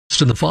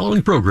expressed in the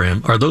following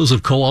program are those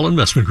of Kowal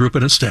Investment Group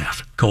and its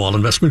staff. Kowal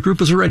Investment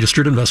Group is a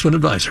registered investment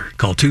advisor.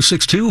 Call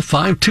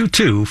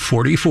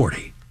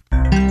 262-522-4040.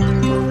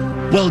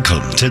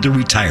 Welcome to the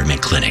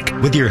Retirement Clinic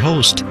with your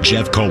host,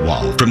 Jeff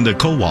Kowal from the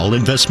Kowal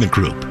Investment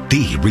Group,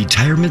 the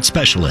retirement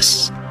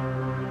specialists.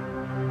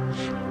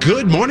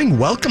 Good morning.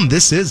 Welcome.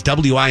 This is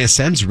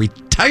WISN's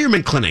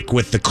Retirement Clinic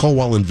with the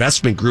Kowal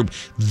Investment Group,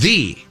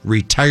 the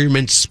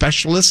retirement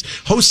specialist.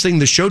 Hosting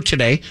the show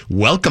today,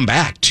 welcome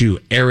back to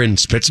Aaron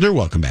Spitzner.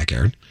 Welcome back,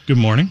 Aaron. Good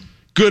morning.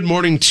 Good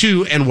morning,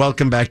 too, and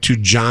welcome back to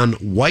John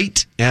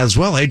White as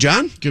well. Hey,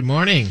 John. Good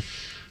morning.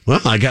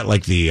 Well, I got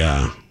like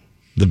the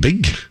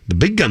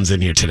big guns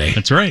in here today.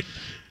 That's right.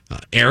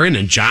 Aaron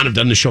and John have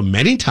done the show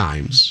many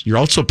times. You're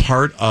also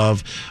part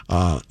of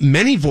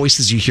many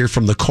voices you hear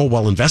from the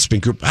Kowal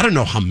Investment Group. I don't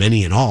know how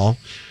many in all.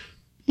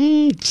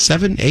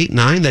 7, 8,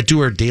 9 that do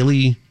our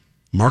daily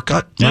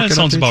market. Yeah, that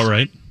sounds updates. about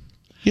right.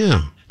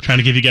 Yeah. Trying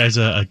to give you guys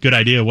a good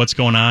idea of what's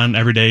going on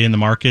every day in the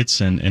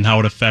markets and how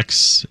it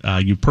affects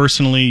you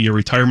personally, your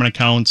retirement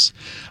accounts,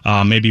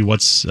 maybe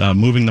what's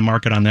moving the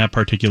market on that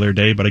particular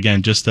day. But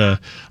again, just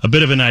a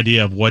bit of an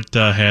idea of what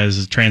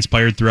has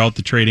transpired throughout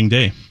the trading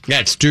day.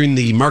 Yeah, it's during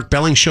the Mark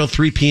Belling Show,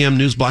 3 p.m.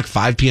 news block,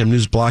 5 p.m.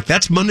 news block.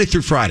 That's Monday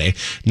through Friday.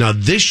 Now,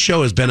 this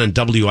show has been on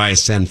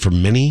WISN for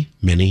many,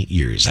 many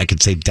years. I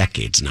could say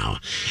decades now.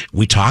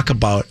 We talk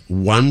about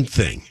one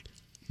thing.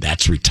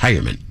 That's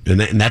retirement.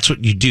 And that's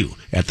what you do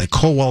at the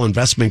Kowal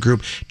Investment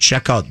Group.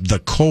 Check out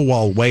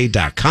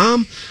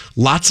thekowalway.com.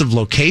 Lots of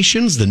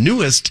locations. The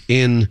newest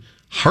in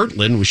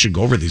Heartland. We should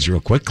go over these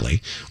real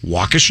quickly.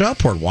 Waukesha,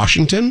 Port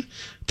Washington.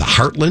 The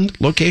Heartland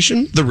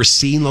location. The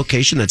Racine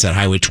location. That's at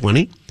Highway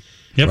 20.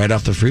 Yep. Right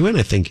off the freeway. And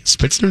I think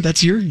Spitzner,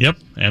 that's your... Yep,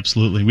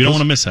 absolutely. We don't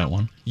want to miss that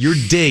one. Your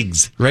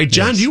digs. Right,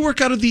 John? Yes. Do you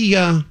work out of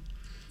the...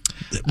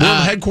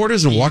 World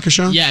headquarters in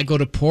Waukesha? Yeah, I go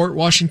to Port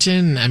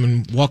Washington. I'm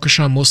in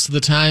Waukesha most of the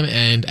time,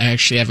 and I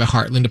actually have a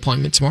Heartland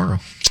appointment tomorrow.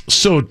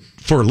 So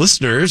for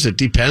listeners, it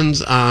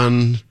depends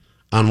on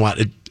what?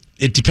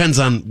 It depends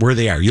on where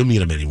they are. You'll meet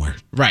them anywhere.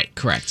 Right,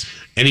 correct.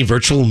 Any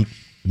virtual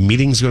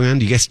meetings going on?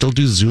 Do you guys still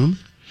do Zoom?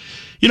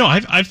 You know,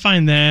 I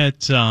find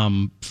that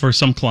for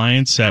some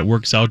clients that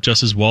works out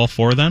just as well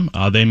for them.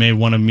 They may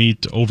want to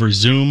meet over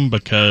Zoom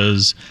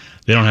because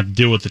they don't have to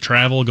deal with the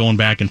travel going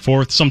back and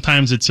forth.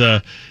 Sometimes it's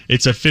a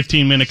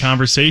 15-minute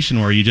conversation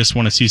where you just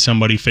want to see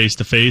somebody face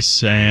to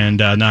face and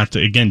not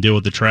to, again, deal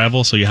with the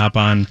travel. So you hop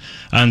on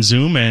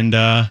Zoom and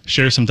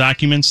share some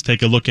documents,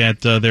 take a look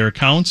at their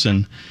accounts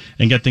and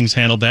get things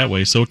handled that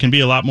way. So it can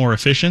be a lot more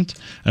efficient.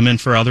 And then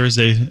for others,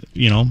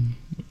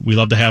 we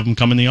love to have them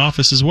come in the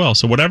office as well.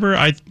 So whatever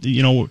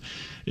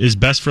is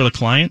best for the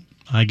client,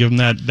 I give them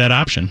that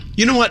option.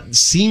 You know what?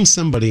 Seeing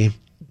somebody.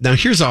 Now,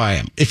 here's how I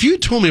am. If you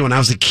had told me when I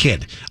was a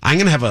kid, I'm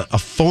going to have a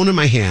phone in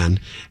my hand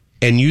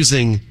and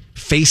using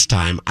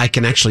FaceTime, I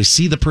can actually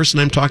see the person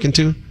I'm talking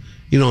to,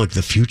 like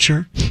the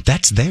future,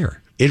 that's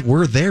there.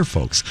 We're there,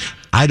 folks.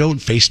 I don't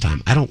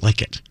FaceTime. I don't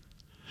like it.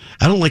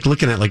 I don't like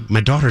looking at, like, my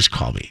daughters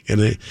call me.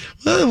 And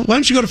why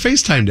don't you go to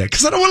FaceTime Dad?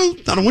 Because I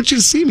don't want you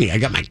to see me. I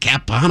got my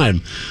cap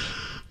on.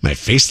 My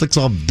face looks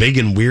all big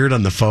and weird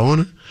on the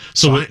phone.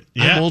 So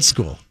I'm old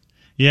school.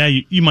 Yeah,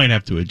 you might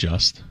have to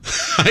adjust.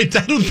 I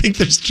don't think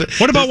there's...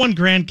 What about when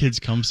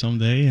grandkids come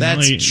someday?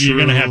 That's true. You're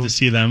going to have to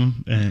see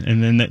them,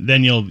 and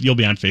then you'll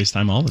be on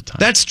FaceTime all the time.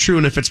 That's true,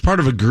 and if it's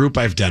part of a group,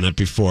 I've done it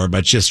before,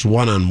 but just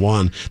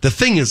one-on-one. The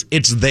thing is,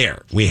 it's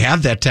there. We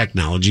have that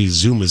technology.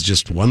 Zoom is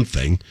just one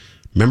thing.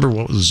 Remember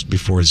what was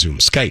before Zoom?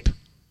 Skype.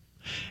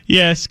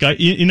 Yeah, Skype.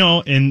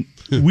 And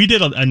we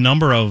did a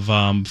number of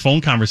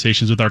phone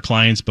conversations with our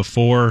clients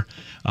before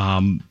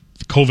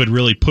COVID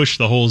really pushed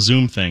the whole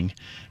Zoom thing.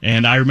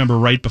 And I remember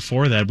right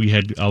before that, we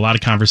had a lot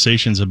of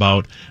conversations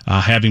about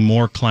having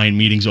more client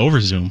meetings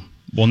over Zoom.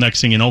 Well,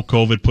 next thing you know,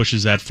 COVID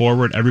pushes that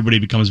forward. Everybody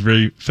becomes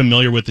very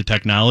familiar with the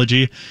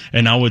technology.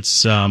 And now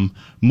it's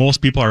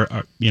most people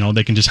are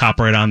they can just hop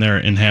right on there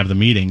and have the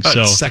meeting.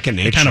 So second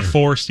nature. It kind of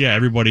forced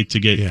everybody to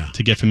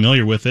get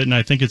familiar with it. And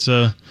I think it's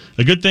a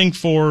good thing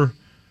for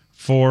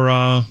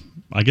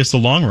I guess the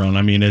long run.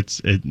 I mean,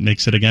 it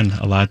makes it, again,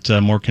 a lot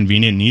more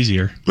convenient and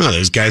easier. Well,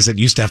 there's guys that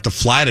used to have to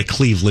fly to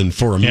Cleveland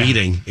for a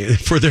meeting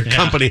for their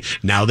company.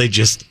 Now they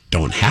just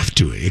don't have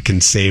to. It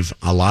can save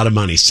a lot of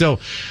money. So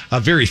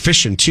very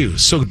efficient, too.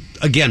 So,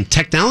 again,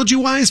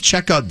 technology-wise,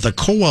 check out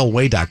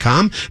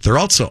thekowalway.com. They're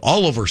also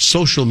all over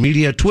social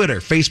media, Twitter,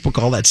 Facebook,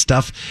 all that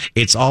stuff.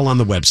 It's all on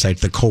the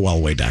website,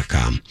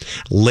 thekowalway.com.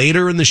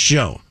 Later in the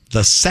show,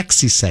 the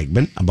sexy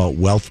segment about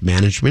wealth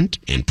management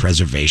and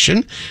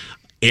preservation.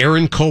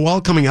 Aaron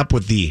Kowal coming up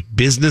with the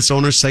business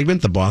owner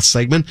segment, the boss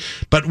segment.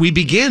 But we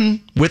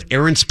begin with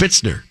Aaron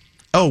Spitzner.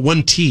 Oh,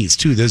 one tease,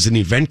 too. There's an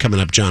event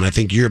coming up, John. I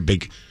think you're a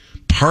big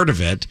part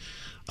of it.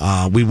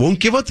 We won't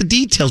give out the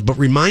details, but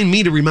remind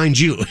me to remind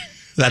you.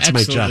 That's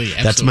my job.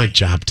 Absolutely. That's my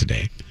job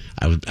today.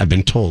 I've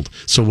been told.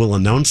 So we'll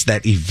announce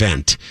that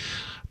event.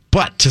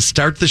 But to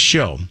start the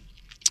show,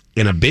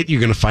 in a bit,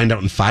 you're going to find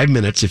out in 5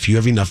 minutes if you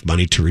have enough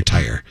money to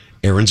retire.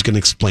 Aaron's going to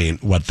explain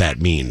what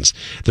that means.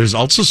 There's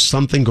also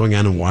something going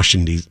on in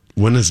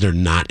When is there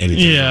not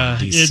anything Yeah,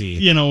 in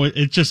DC?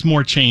 it's just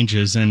more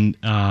changes, and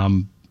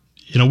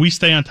we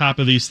stay on top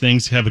of these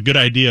things, have a good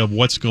idea of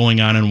what's going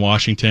on in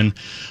Washington,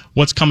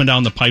 what's coming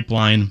down the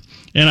pipeline,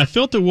 and I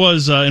felt it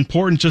was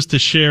important just to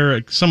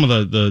share some of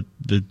the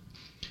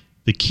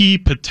key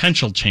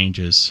potential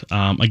changes.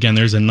 Again,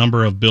 there's a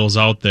number of bills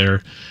out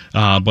there,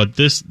 but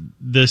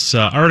this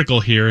article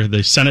here,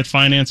 the Senate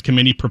Finance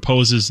Committee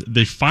proposes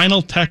the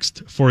final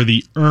text for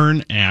the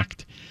EARN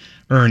Act,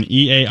 EARN,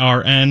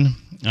 E-A-R-N.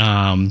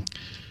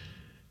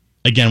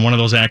 Again, one of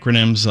those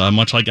acronyms,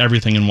 much like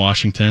everything in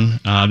Washington.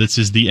 This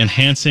is the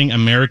Enhancing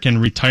American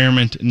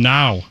Retirement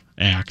Now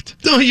Act.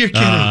 No, you're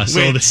kidding.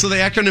 So so the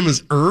acronym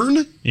is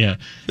EARN? Yeah,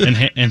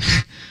 and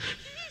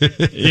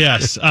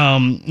yes,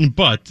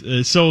 but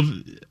so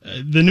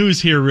the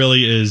news here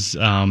really is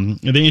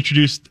they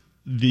introduced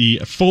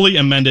the fully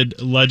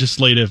amended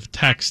legislative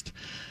text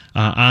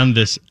on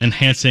this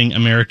Enhancing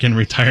American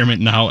Retirement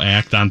Now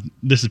Act.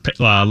 This is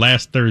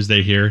last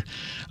Thursday here.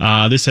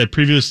 This had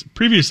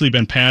previously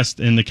been passed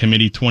in the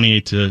committee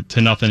 28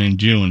 to nothing in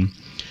June.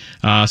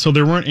 So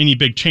there weren't any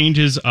big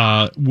changes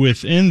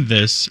within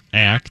this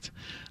act.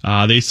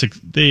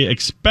 They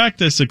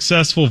expect a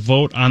successful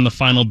vote on the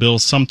final bill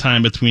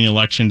sometime between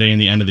Election Day and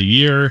the end of the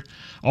year.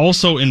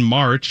 Also in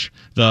March,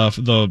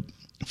 the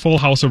full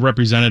House of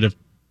Representatives,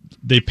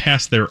 they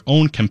passed their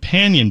own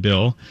companion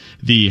bill,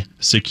 the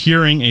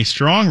Securing a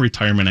Strong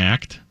Retirement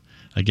Act,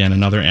 again,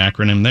 another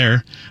acronym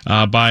there,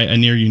 by a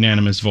near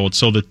unanimous vote.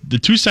 So the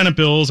two Senate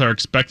bills are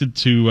expected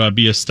to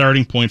be a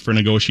starting point for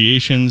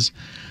negotiations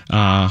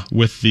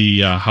with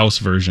the House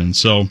version.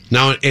 So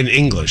now, in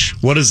English,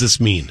 what does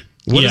this mean?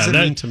 What does it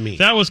mean to me?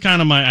 That was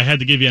kind of I had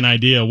to give you an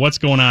idea of what's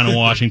going on in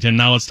Washington.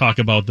 Now let's talk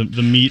about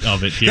the meat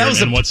of it here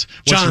and what's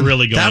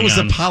really going on. That was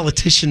the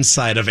politician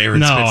side of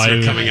Aaron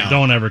Spitzer coming out.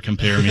 Don't ever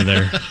compare me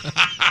there.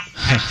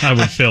 I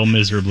would fail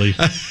miserably.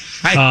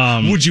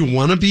 Would you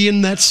want to be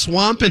in that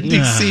swamp in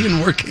D.C.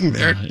 and working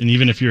there? And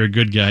even if you're a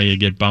good guy, you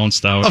get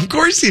bounced out. Of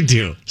course you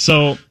do.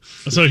 So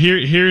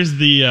here's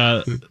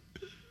the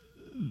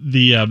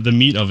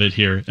meat of it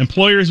here.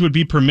 Employers would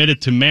be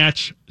permitted to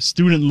match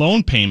student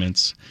loan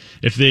payments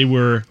if they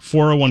were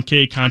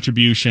 401k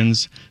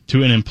contributions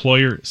to an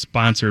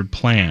employer-sponsored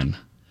plan.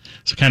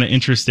 So kind of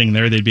interesting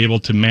there. They'd be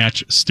able to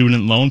match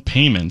student loan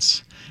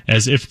payments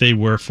as if they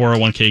were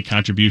 401k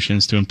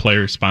contributions to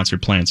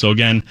employer-sponsored plans. So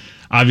again,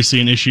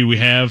 obviously an issue we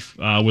have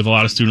with a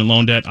lot of student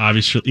loan debt,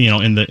 obviously,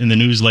 in the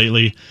news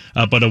lately,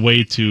 but a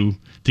way to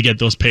get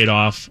those paid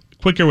off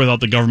quicker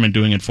without the government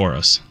doing it for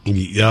us.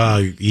 Yeah.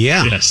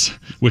 Yes,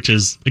 which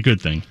is a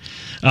good thing.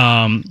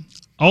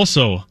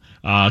 Also,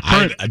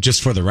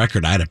 just for the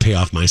record, I had to pay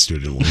off my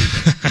student loan.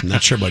 I'm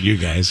not sure about you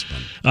guys.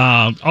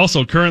 But.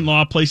 Also, current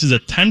law places a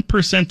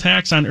 10%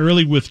 tax on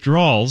early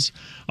withdrawals.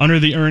 Under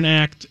the EARN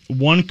Act,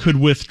 one could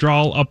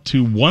withdraw up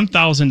to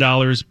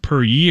 $1,000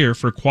 per year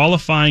for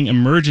qualifying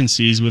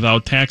emergencies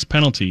without tax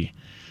penalty.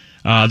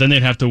 Then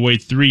they'd have to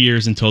wait 3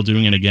 years until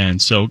doing it again.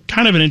 So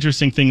kind of an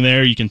interesting thing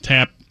there. You can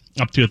tap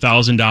up to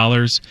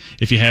 $1,000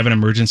 if you have an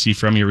emergency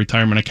from your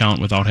retirement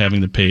account without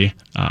having to pay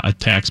a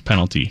tax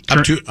penalty.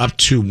 Up to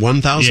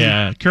 $1,000?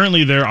 Yeah.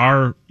 Currently, there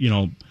are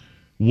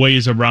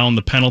ways around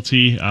the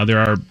penalty. There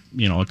are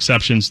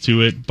exceptions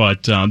to it,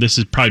 but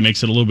this probably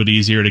makes it a little bit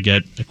easier to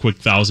get a quick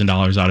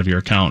 $1,000 out of your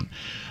account.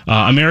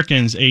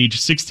 Americans age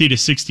 60 to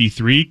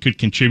 63 could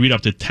contribute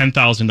up to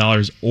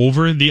 $10,000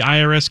 over the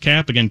IRS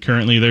cap. Again,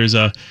 currently there's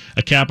a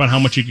cap on how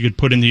much you could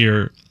put into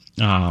your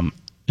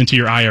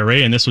IRA,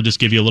 and this will just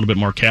give you a little bit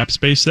more cap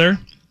space there.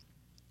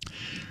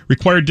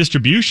 Required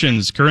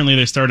distributions, currently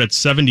they start at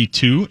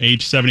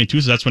age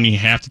 72, so that's when you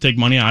have to take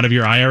money out of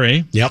your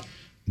IRA. Yep,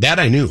 that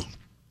I knew.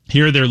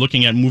 Here they're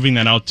looking at moving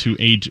that out to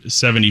age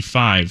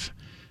 75,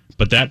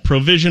 but that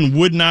provision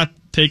would not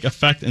take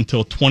effect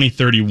until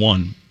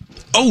 2031.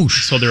 Oh,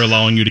 so they're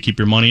allowing you to keep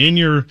your money in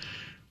your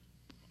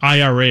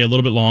IRA a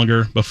little bit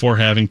longer before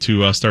having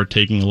to start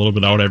taking a little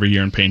bit out every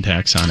year and paying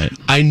tax on it.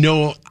 I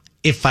know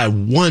if I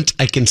want,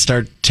 I can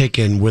start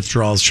taking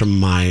withdrawals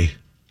from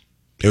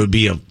it would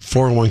be a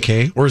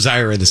 401k, or is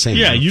IRA the same?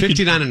 Yeah,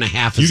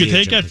 59.5 You could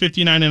take at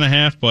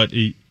 59.5, but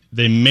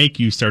they make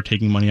you start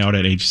taking money out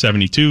at age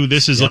 72.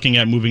 This is looking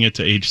at moving it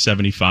to age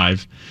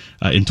 75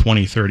 in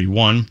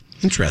 2031.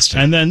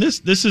 Interesting. And then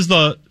this is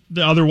the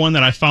other one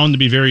that I found to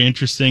be very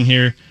interesting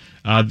here.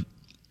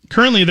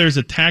 Currently, there's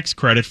a tax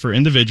credit for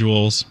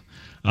individuals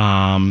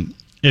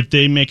if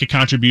they make a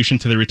contribution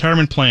to the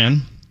retirement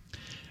plan.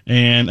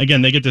 And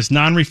again, they get this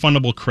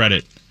non-refundable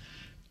credit.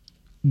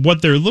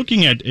 What they're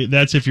looking at,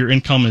 that's if your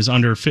income is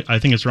under, I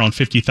think it's around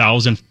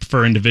 $50,000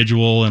 for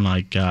individual, and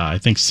I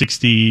think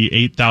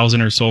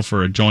 $68,000 or so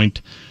for a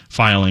joint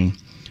filing.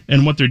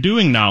 And what they're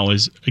doing now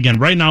is, again,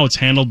 right now it's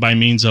handled by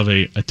means of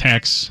a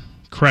tax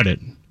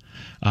credit,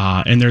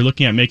 and they're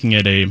looking at making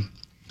it a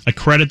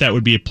credit that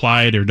would be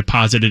applied or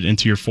deposited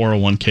into your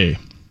 401k.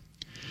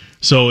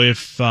 So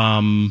if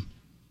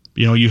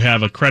you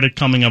have a credit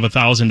coming of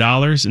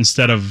 $1,000,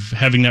 instead of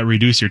having that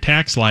reduce your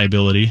tax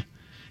liability,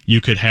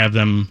 you could have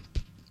them,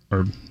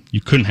 or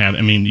you couldn't have.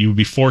 I mean, you would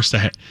be forced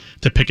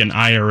to pick an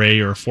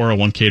IRA or a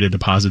 401k to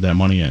deposit that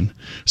money in.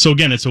 So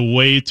again, it's a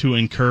way to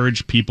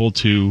encourage people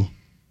to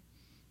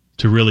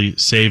really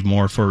save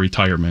more for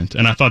retirement.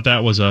 And I thought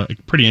that was a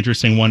pretty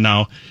interesting one.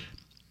 Now,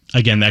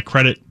 again, that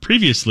credit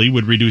previously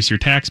would reduce your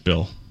tax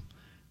bill.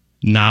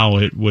 Now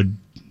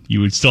you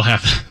would still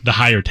have the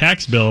higher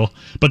tax bill,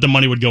 but the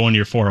money would go into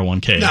your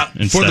 401k. Now,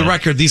 instead. for the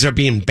record, these are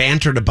being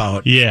bantered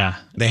about. Yeah.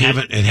 It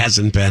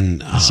hasn't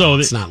been,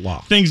 it's not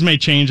law. Things may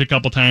change a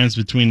couple times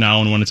between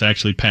now and when it's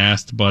actually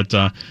passed, but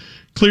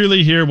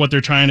clearly here what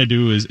they're trying to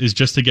do is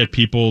just to get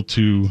people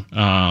to,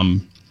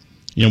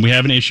 we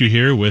have an issue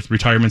here with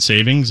retirement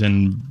savings,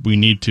 and we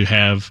need to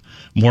have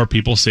more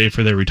people save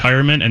for their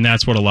retirement, and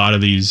that's what a lot of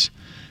these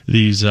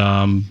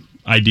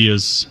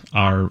ideas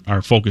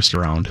are focused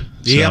around.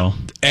 So.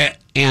 Yeah,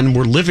 and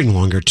we're living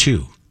longer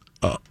too.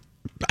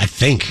 I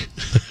think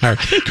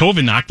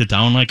COVID knocked it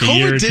down like a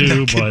year or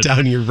two, but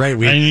down. You're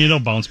right. It'll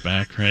bounce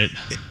back, right?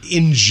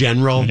 In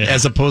general,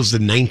 as opposed to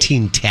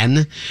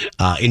 1910,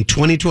 in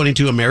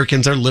 2022,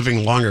 Americans are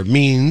living longer.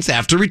 Means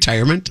after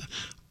retirement,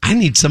 I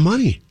need some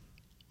money.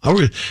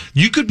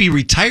 You could be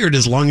retired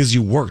as long as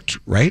you worked,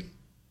 right?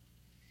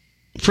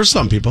 For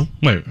some people.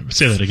 Wait,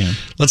 say that again.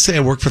 Let's say I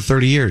worked for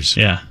 30 years.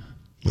 Yeah.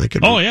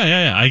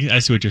 Yeah. I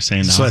see what you're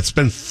saying now. So I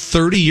spent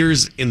 30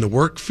 years in the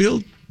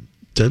workforce.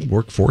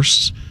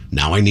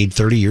 Now I need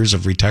 30 years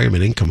of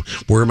retirement income.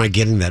 Where am I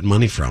getting that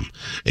money from?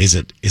 Is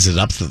it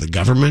up to the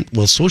government?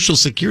 Will Social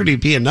Security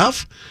be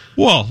enough?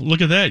 Well,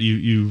 look at that.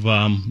 You've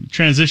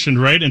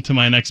transitioned right into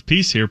my next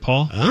piece here,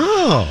 Paul.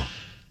 Oh.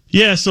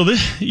 Yeah, so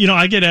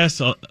I get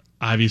asked,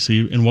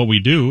 obviously, in what we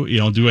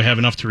do, do I have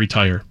enough to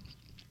retire?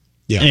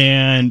 Yeah.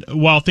 And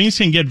while things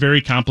can get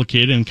very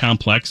complicated and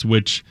complex,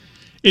 which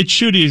it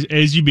should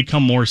as you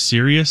become more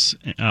serious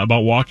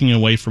about walking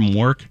away from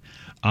work,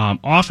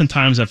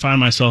 oftentimes I find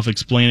myself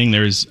explaining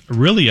there's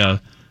really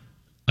a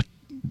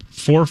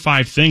 4 or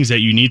 5 things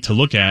that you need to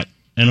look at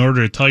in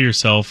order to tell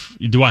yourself,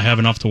 do I have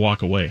enough to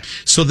walk away?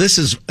 So this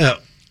is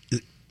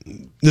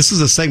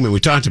a segment we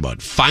talked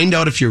about. Find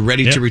out if you're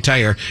ready to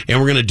retire, and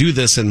we're going to do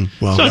this in,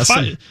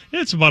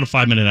 it's about a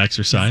 5-minute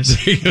exercise.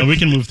 And we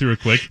can move through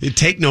it quick.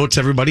 Take notes,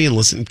 everybody, and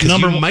listen, because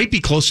you might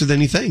be closer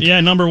than you think. Yeah,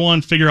 number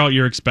one, figure out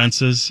your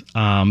expenses.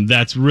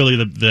 That's really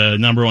the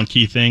number one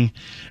key thing.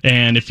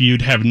 And if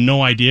you'd have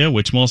no idea,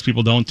 which most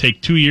people don't,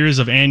 take 2 years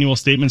of annual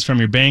statements from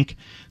your bank,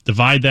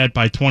 divide that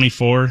by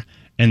 24,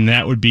 and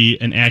that would be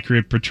an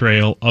accurate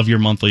portrayal of your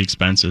monthly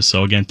expenses.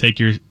 So again, take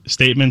your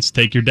statements,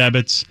 take your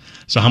debits,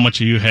 so how much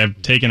you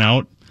have taken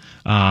out,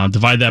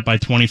 divide that by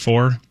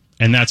 24,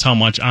 and that's how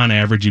much on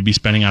average you'd be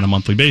spending on a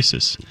monthly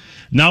basis.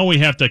 Now we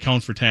have to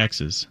account for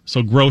taxes,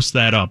 so gross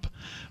that up.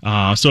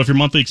 So if your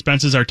monthly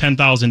expenses are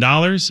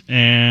 $10,000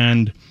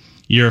 and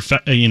your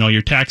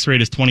tax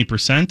rate is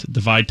 20%,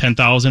 divide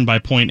 10,000 by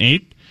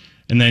 0.8,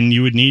 and then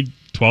you would need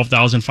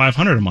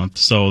 $12,500 a month.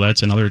 So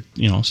that's another,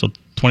 so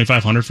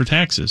 $2,500 for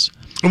taxes.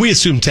 And we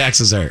assume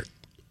taxes are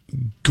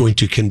going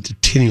to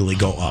continually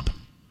go up.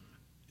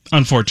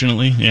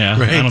 Unfortunately, yeah.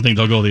 Right? I don't think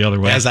they'll go the other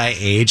way. As I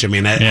age,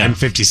 I'm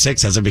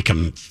 56. As I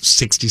become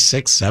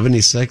 66,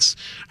 76,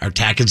 our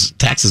taxes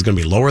going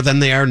to be lower than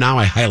they are now?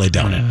 I highly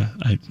doubt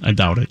it. I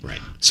doubt it. Right.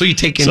 So you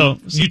take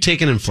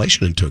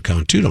inflation into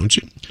account too, don't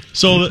you?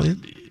 So,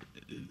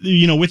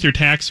 with your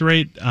tax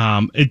rate,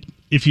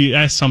 if you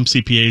ask some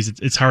CPAs,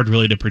 it's hard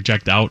really to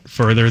project out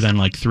further than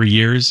like 3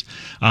 years.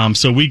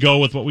 So we go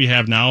with what we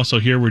have now. So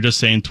here we're just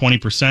saying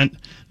 20%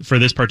 for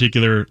this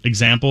particular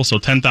example. So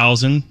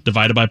 10,000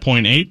 divided by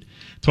 0.8,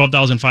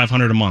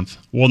 12,500 a month.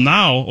 Well,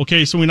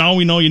 so we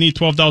know you need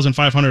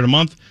 12,500 a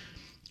month.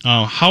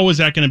 How is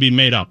that going to be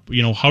made up?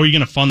 How are you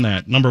going to fund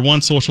that? Number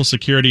one, Social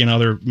Security, and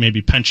other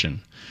maybe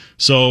pension.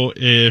 So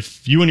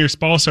if you and your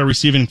spouse are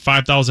receiving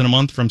 $5,000 a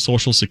month from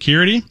Social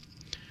Security,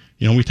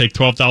 we take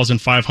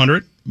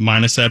 12,500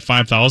 minus that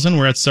 5,000.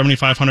 We're at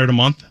 7,500 a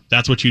month.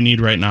 That's what you need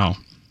right now.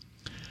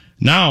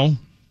 Now,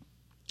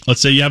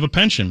 let's say you have a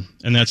pension,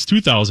 and that's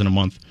 2,000 a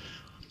month.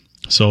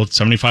 So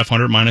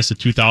 7,500 minus the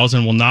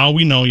 2,000. Well, now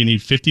we know you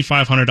need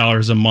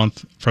 $5,500 a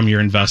month from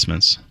your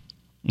investments.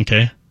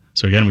 Okay.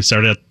 So again, we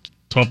started at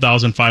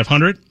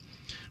 12,500.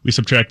 We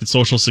subtracted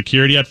Social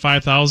Security at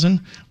 5,000.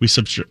 We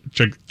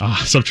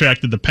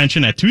subtracted the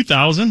pension at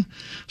 2,000.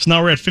 So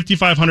now we're at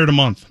 5,500 a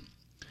month.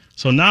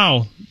 So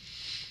now,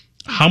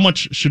 how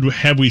much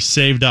have we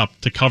saved up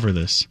to cover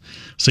this?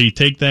 So you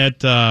take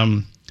that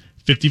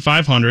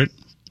 5,500,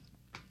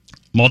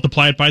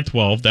 multiply it by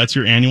 12. That's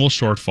your annual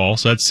shortfall.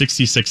 So that's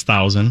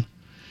 66,000.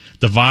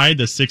 Divide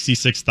the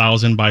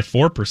 66,000 by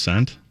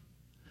 4%.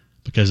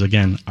 Because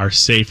again, our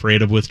safe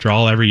rate of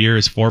withdrawal every year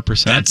is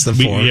 4%. That's the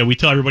 4. We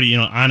tell everybody,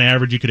 on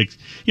average, you could,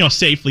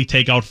 safely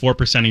take out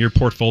 4% of your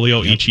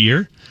portfolio each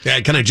year. Yeah,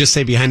 can I just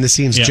say behind the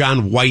scenes,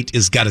 John White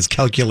has got his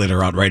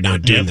calculator out right now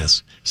doing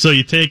this. So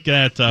you take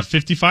that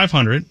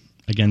 5,500.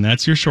 Again,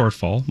 that's your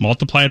shortfall.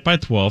 Multiply it by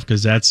 12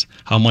 because that's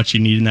how much you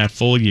need in that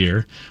full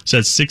year. So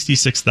that's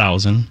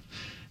 66,000.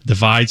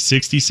 Divide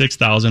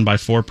 66,000 by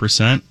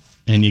 4%,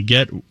 and you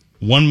get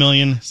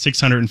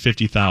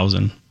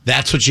 1,650,000.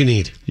 That's what you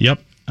need.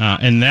 Yep.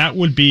 And that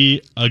would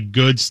be a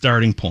good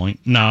starting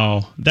point.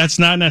 Now, that's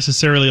not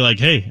necessarily like,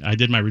 hey, I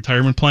did my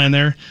retirement plan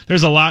there.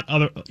 There's a lot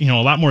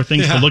more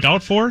things to look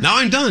out for. Now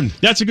I'm done.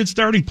 That's a good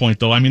starting point,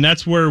 though. I mean,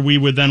 that's where we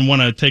would then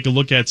want to take a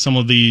look at some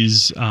of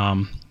these,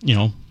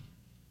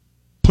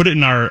 put it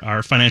in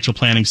our financial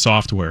planning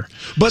software.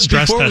 But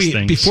stress test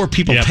things. Before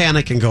people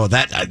panic and go,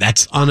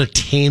 that's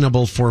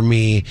unattainable for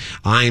me.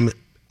 I'm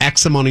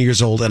X amount of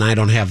years old and I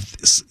don't have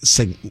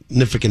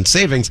significant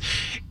savings.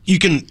 You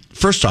can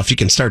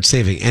start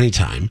saving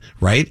anytime,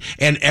 right?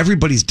 And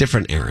everybody's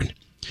different, Aaron.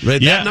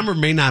 Right? Yeah. That number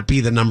may not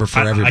be the number for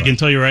everybody. I can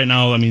tell you right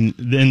now, I mean,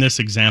 in this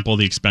example,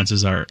 the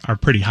expenses are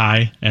pretty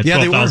high at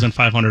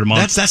 $12,500 a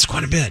month. That's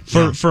quite a bit.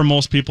 For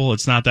most people,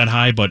 it's not that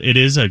high, but it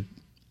is a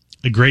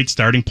great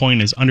starting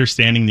point is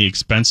understanding the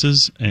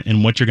expenses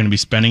and what you're going to be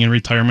spending in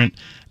retirement.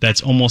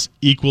 That's almost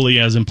equally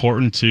as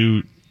important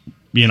to,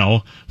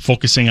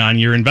 focusing on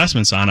your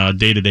investments on a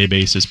day-to-day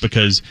basis,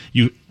 because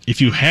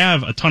if you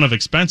have a ton of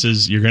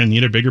expenses, you're going to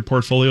need a bigger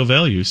portfolio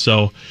value.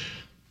 So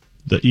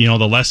the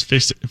less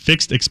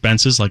fixed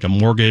expenses like a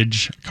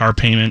mortgage, car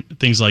payment,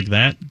 things like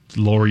that,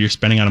 the lower you're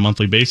spending on a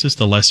monthly basis,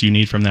 the less you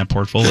need from that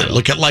portfolio.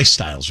 Look at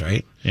lifestyles,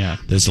 right? Yeah.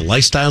 There's the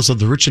lifestyles of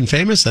the rich and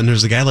famous, then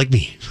there's a guy like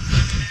me.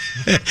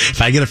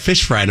 If I get a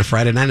fish fry on a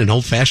Friday night, an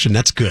old fashioned,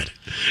 that's good.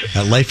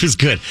 Life is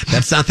good.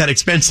 That's not that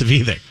expensive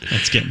either.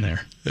 It's getting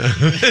there.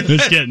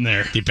 It's getting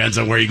there. Depends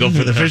on where you go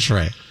for the fish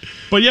fry.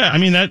 But yeah, I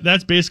mean,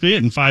 that's basically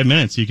it. In 5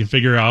 minutes, you can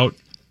figure out,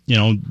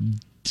 do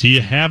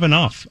you have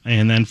enough?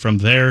 And then from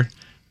there,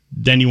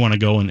 then you want to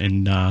go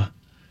and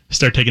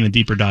start taking a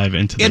deeper dive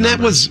into the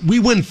numbers.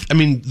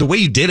 The way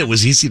you did it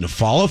was easy to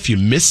follow. If you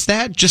missed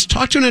that, just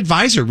talk to an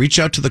advisor. Reach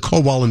out to the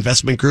Kowal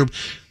Investment Group.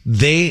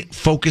 They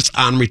focus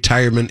on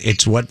retirement.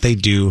 It's what they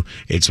do.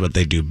 It's what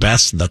they do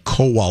best.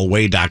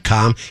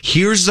 TheKowalWay.com.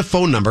 Here's the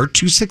phone number,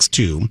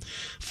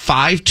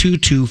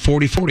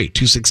 262-522-4040.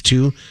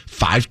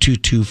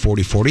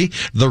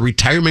 262-522-4040. The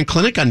Retirement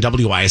Clinic on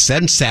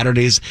WISN,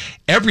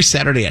 every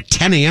Saturday at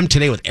 10 a.m.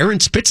 today with Aaron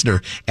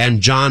Spitzner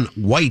and John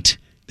White.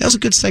 That was a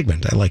good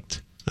segment. I like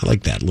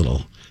that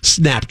little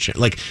Snapchat.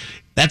 Like,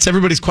 that's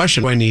everybody's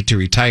question. Do I need to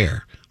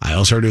retire? I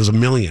also heard it was $1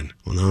 million.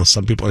 Well, no,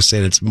 some people are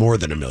saying it's more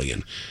than $1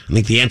 million. I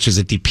think the answer is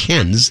it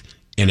depends,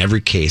 and every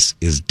case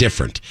is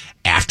different.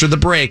 After the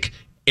break,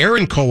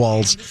 Aaron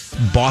Kowal's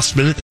Boss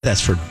Minute.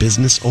 That's for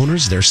business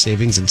owners, their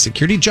savings and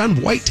security.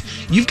 John White,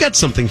 you've got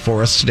something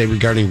for us today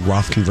regarding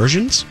Roth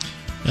conversions.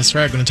 That's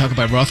right. We're going to talk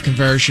about Roth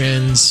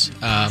conversions,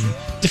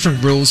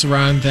 different rules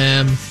around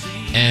them,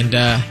 and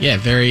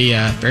very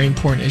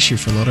important issue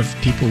for a lot of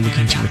people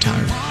looking to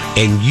retire.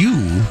 And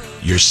you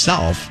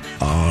yourself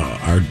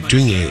are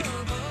doing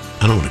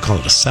I don't want to call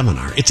it a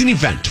seminar. It's an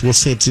event. We'll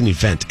say it's an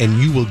event, and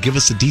you will give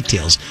us the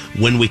details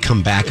when we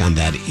come back on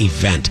that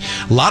event.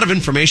 A lot of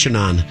information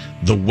on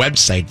the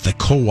website,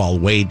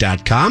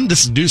 thekowalway.com.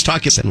 This is News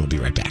Talk, and we'll be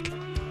right back.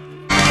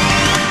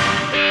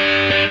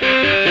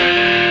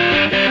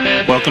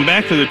 Welcome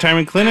back to the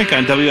Retirement Clinic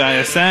on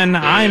WISN.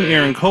 I'm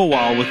Aaron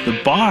Kowal with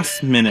the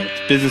Boss Minute,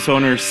 business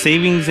owner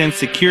savings and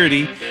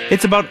security.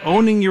 It's about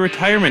owning your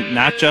retirement,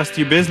 not just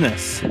your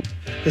business.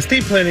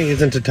 Estate planning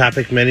isn't a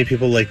topic many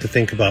people like to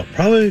think about,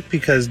 probably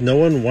because no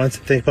one wants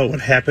to think about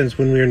what happens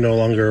when we are no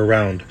longer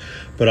around.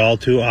 But all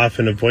too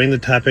often, avoiding the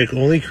topic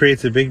only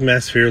creates a big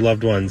mess for your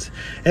loved ones.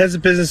 As a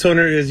business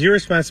owner, it is your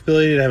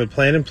responsibility to have a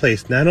plan in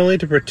place, not only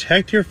to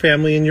protect your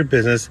family and your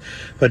business,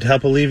 but to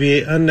help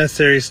alleviate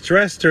unnecessary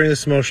stress during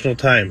this emotional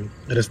time.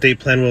 An estate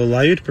plan will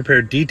allow you to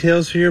prepare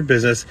details for your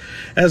business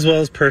as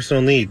well as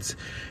personal needs.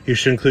 You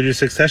should include your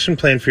succession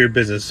plan for your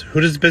business.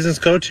 Who does the business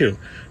go to?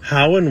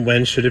 How and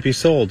when should it be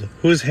sold?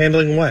 Who is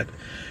handling what?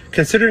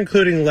 Consider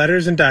including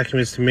letters and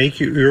documents to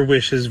make your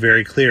wishes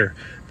very clear.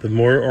 The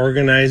more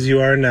organized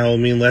you are now will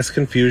mean less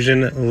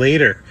confusion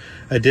later.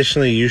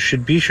 Additionally, you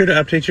should be sure to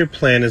update your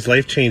plan as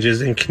life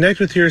changes and connect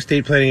with your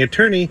estate planning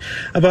attorney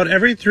about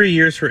every 3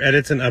 years for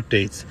edits and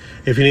updates.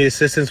 If you need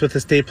assistance with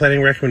estate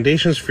planning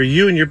recommendations for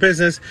you and your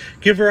business,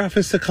 give our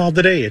office a call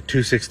today at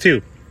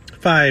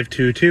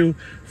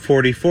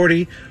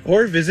 262-522-4040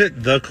 or visit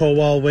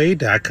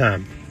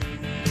thekowalway.com.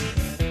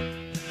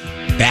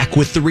 Back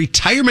with the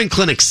Retirement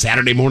Clinic,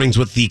 Saturday mornings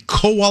with the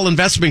Kowal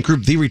Investment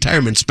Group, the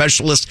retirement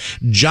specialist,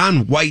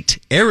 John White,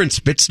 Aaron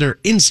Spitzner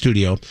in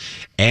studio,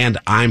 and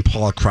I'm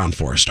Paula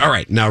Cronforst. All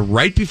right, now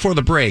right before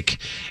the break,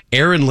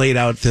 Aaron laid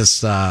out this,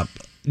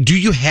 do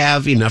you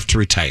have enough to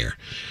retire?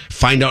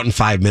 Find out in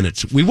 5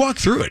 minutes. We walked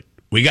through it.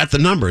 We got the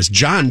numbers.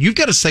 John, you've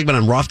got a segment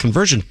on Roth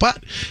conversion,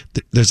 but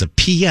there's a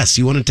PS.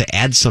 You wanted to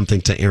add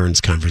something to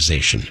Aaron's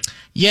conversation.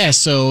 Yeah,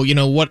 so,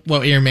 what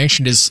Aaron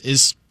mentioned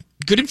is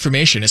good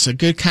information. It's a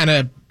good kind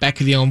of back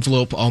of the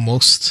envelope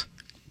almost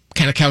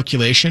kind of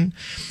calculation.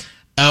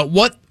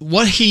 What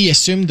he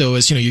assumed though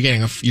is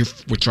you're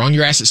withdrawing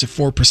your assets at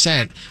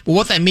 4%. But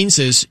what that means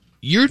is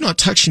you're not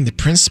touching the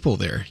principal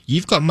there.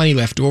 You've got money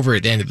left over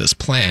at the end of this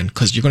plan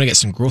because you're going to get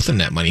some growth in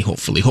that money.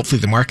 Hopefully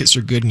the markets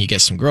are good and you get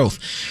some growth.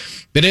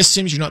 But it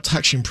assumes you're not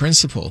touching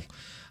principal.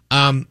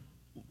 Well,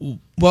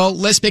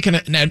 let's make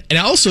and it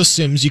also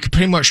assumes you could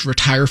pretty much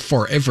retire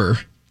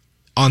forever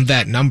on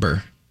that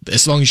number.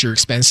 as long as your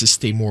expenses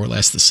stay more or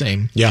less the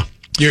same. Yeah.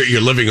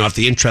 You're living off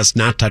the interest,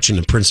 not touching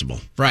the principal.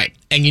 Right.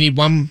 And you need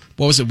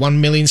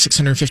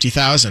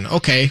 $1,650,000.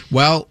 Okay,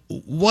 well,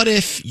 what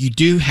if you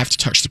do have to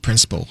touch the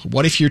principal?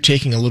 What if you're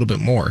taking a little bit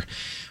more?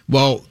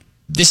 Well,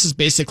 this is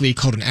basically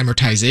called an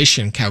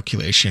amortization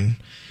calculation.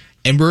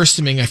 And we're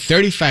assuming a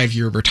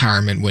 35-year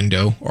retirement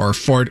window, or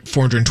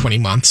 420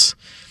 months.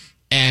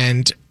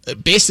 And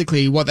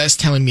basically what that's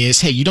telling me is,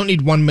 hey, you don't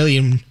need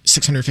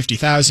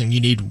 $1,650,000, you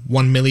need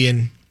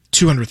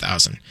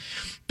 $1,200,000.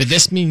 But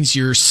this means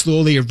you're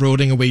slowly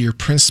eroding away your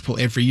principal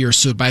every year.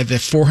 So by the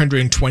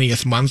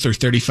 420th month or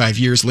 35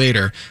 years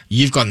later,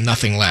 you've got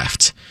nothing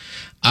left.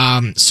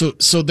 So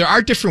there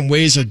are different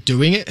ways of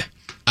doing it.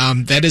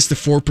 That is the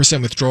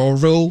 4% withdrawal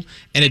rule,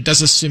 and it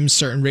does assume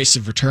certain rates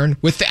of return.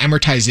 With the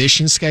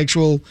amortization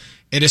schedule,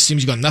 it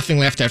assumes you've got nothing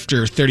left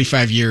after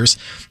 35 years.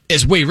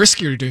 It's way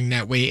riskier doing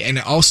that way, and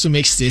it also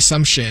makes the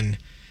assumption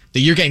that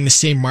you're getting the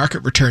same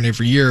market return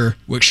every year,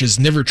 which is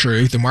never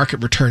true. The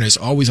market return is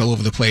always all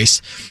over the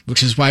place,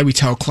 which is why we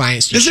tell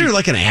clients... Is there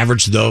like an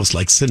average, though,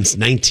 like since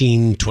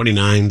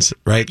 1929s,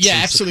 right? Yeah,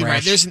 since absolutely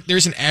right.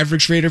 There's an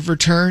average rate of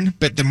return,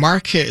 but the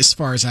market, as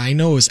far as I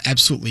know, is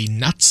absolutely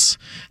nuts.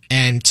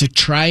 And to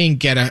try and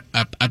get a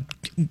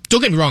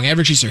don't get me wrong,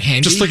 averages are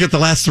handy. Just look at the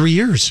last 3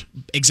 years.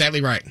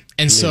 Exactly right.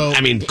 And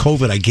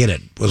COVID, I get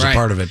it, was a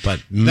part of it,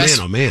 but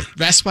oh man.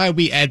 That's why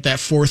we add that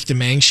fourth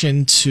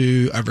dimension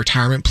to a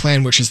retirement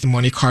plan, which is the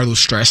Monte Carlo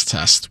stress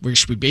test,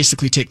 which we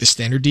basically take the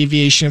standard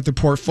deviation of the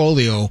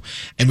portfolio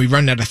and we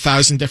run that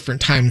 1,000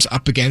 different times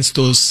up against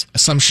those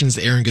assumptions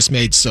that Aaron just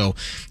made. So,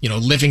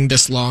 living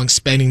this long,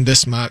 spending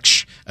this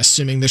much,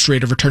 assuming this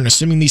rate of return,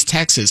 assuming these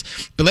taxes.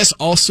 But let's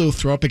also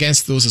throw up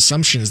against those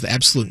assumptions the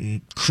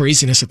absolute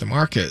craziness of the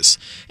markets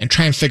and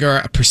try and figure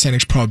out a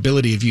percentage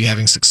probability of you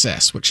having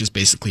success, which is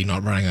basically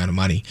not running out of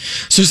money.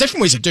 So there's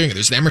different ways of doing it.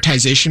 There's the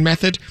amortization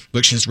method,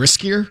 which is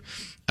riskier,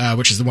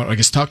 which is the one I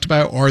just talked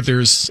about, or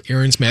there's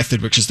Aaron's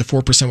method, which is the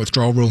 4%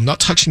 withdrawal rule, not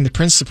touching the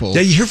principal.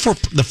 Yeah, you hear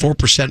the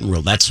 4%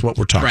 rule. That's what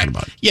we're talking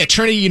about. Yeah,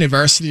 Trinity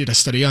University did a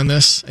study on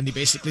this, and they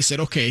basically said,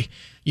 okay,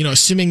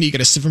 assuming that you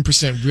get a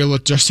 7% real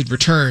adjusted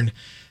return,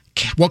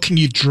 what can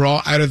you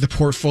draw out of the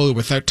portfolio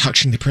without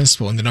touching the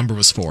principal? And the number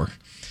was 4.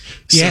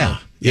 Yeah.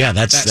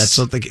 That's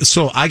something.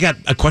 So I got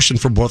a question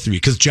for both of you,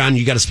 because John,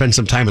 you got to spend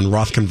some time in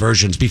Roth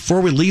conversions. Before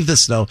we leave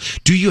this, though,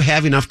 do you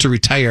have enough to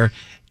retire?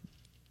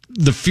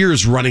 The fear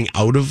is running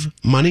out of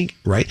money,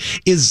 right?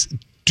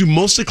 Do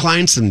most of the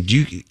clients,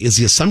 is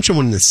the assumption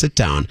when they sit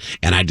down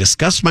and I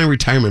discuss my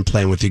retirement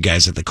plan with you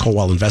guys at the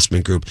Kowal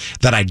Investment Group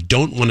that I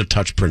don't want to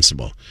touch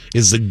principal?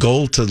 Is the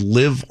goal to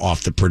live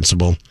off the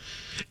principal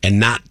and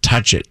not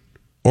touch it?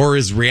 Or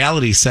is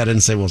reality set in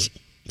and say, well,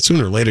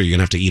 sooner or later you're going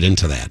to have to eat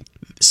into that?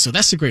 So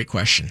that's a great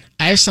question.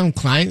 I have some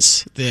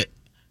clients that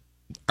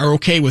are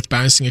okay with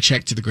bouncing a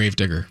check to the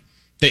gravedigger.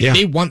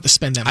 They want to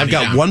spend that money. I've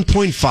got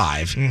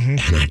 1.5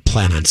 and I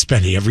plan on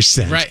spending every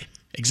cent. Right.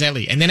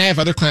 Exactly. And then I have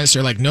other clients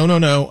that are like,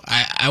 no.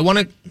 I want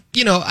to,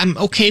 I'm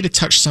okay to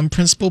touch some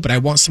principal, but I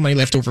want some money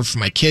left over for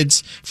my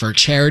kids, for a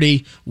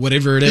charity,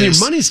 whatever it is.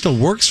 Your money still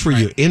works for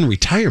you in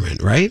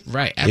retirement, right?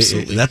 Right.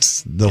 Absolutely.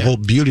 That's the whole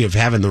beauty of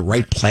having the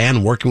right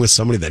plan, working with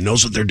somebody that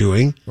knows what they're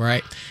doing.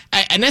 Right.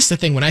 And that's the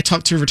thing. When I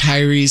talk to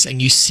retirees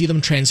and you see them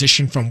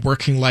transition from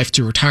working life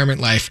to retirement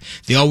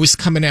life, they always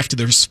come in after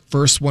their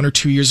first 1 or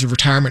 2 years of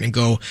retirement and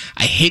go,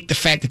 I hate the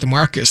fact that the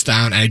market is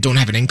down and I don't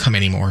have an income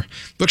anymore,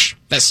 which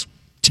that's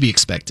to be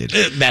expected.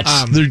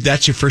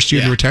 That's your first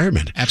year in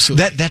retirement.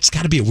 Absolutely. That's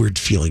got to be a weird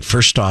feeling.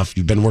 First off,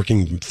 you've been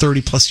working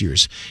 30 plus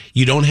years.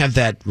 You don't have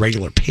that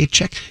regular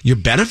paycheck. Your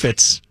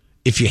benefits,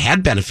 if you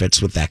had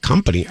benefits with that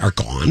company, are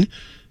gone.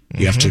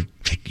 You have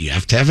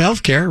to have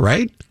health care,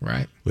 right?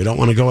 Right. We don't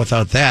want to go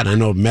without that. I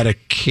know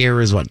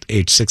Medicare is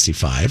age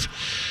 65.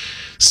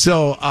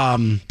 So, I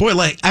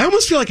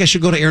almost feel like I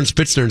should go to Aaron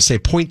Spitzner and say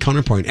point,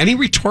 counterpoint. Any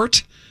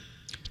retort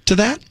to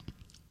that?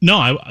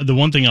 No, the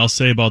one thing I'll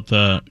say about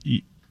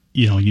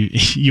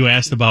you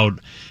asked about,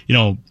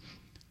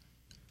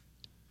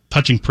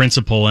 touching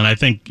principal. And I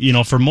think,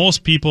 for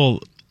most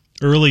people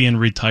early in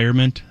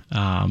retirement,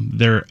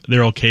 they're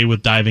okay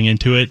with diving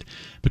into it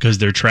because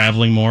they're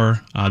traveling more.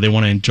 They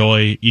want to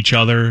enjoy each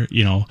other,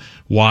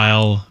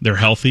 while they're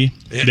healthy.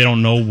 Yeah. They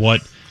don't know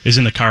what is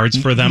in the cards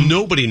for them.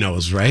 Nobody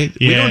knows, right?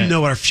 Yeah. We don't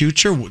know our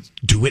future.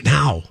 Do it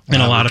now. And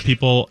a lot of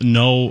people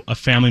know a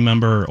family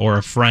member or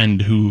a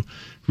friend who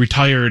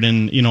retired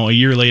and a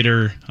year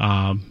later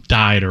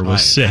died or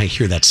was sick. I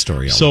hear that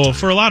story all the time. So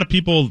for a lot of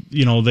people,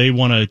 they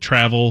want to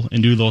travel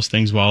and do those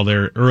things while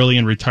they're early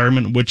in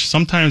retirement, which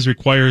sometimes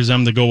requires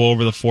them to go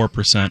over the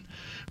 4%,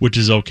 which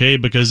is okay,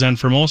 because then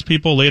for most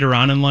people later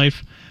on in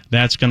life,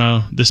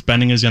 the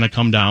spending is gonna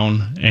come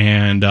down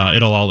and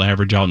it'll all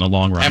average out in the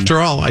long run. After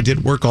all, I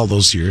did work all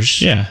those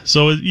years. Yeah,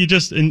 so you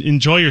just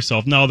enjoy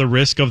yourself. Now the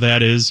risk of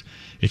that is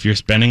if you're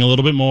spending a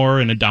little bit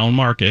more in a down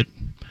market,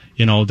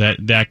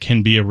 that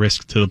can be a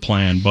risk to the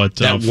plan. But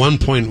that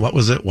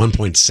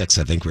 1.6,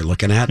 I think we're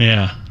looking at.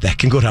 Yeah, that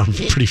can go down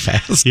pretty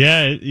fast.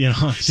 Yeah,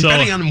 so,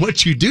 depending on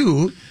what you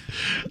do,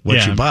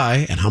 what you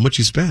buy, and how much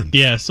you spend.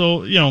 Yeah,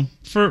 so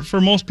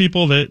for most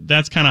people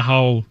that's kind of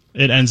how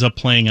it ends up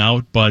playing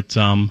out. But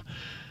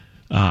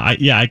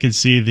I can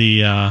see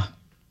the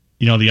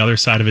the other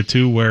side of it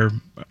too, where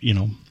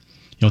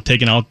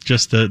taking out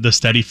just the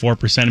steady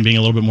 4% and being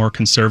a little bit more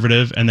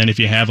conservative, and then if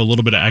you have a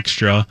little bit of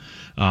extra,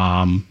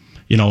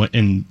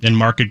 in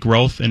market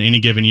growth in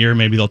any given year,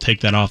 maybe they'll take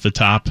that off the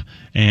top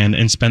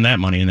and spend that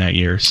money in that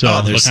year.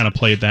 So they'll kind of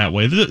play it that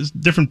way.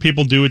 Different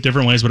people do it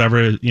different ways,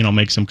 whatever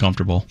makes them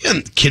comfortable.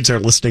 And kids are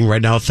listening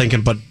right now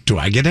thinking, but do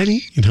I get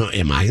any?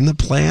 Am I in the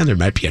plan? There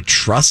might be a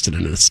trust and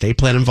an estate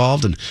plan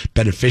involved and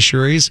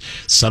beneficiaries.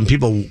 Some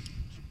people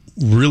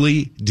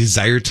really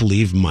desire to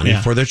leave money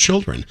for their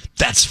children.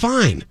 That's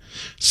fine.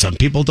 Some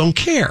people don't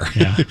care.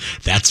 Yeah.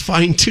 That's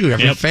fine too.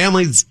 Every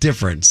family's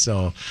different.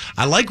 So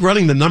I like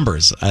running the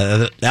numbers.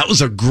 That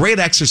was a great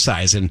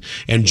exercise. And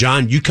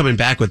John, you coming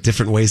back with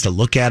different ways to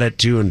look at it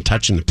too and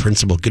touching the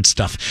principle. Good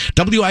stuff.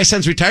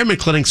 WISN's Retirement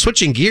Clinic,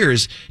 switching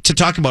gears to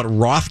talk about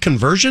Roth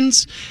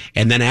conversions.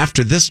 And then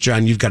after this,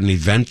 John, you've got an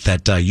event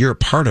that you're a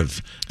part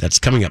of that's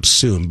coming up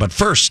soon. But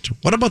first,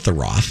 what about the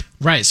Roth?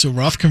 Right. So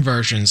Roth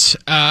conversions.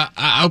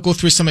 I'll go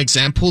through some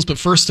examples, but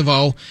first of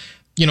all,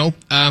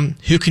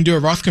 who can do a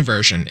Roth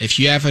conversion? If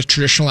you have a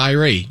traditional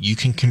IRA, you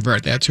can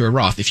convert that to a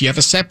Roth. If you have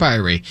a SEP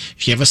IRA,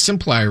 if you have a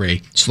simple IRA,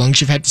 as long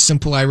as you've had the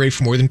simple IRA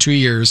for more than 2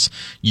 years,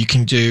 you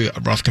can do a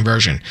Roth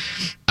conversion.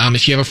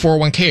 If you have a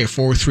 401k, a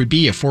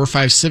 403b, a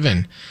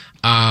 457,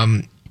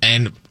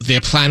 and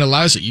their plan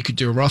allows it, you could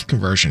do a Roth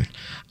conversion.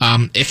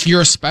 If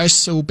you're a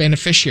spousal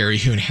beneficiary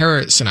who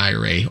inherits an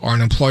IRA or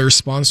an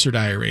employer-sponsored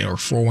IRA or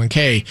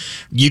 401k,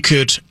 you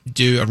could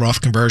do a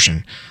Roth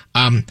conversion.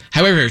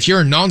 However, if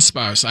you're a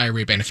non-spouse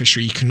IRA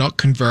beneficiary, you cannot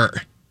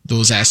convert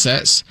those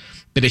assets.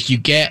 But if you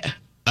get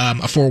a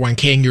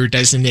 401k and you're a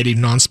designated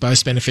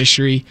non-spouse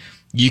beneficiary,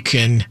 you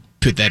can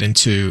put that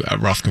into a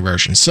Roth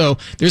conversion. So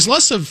there's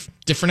lots of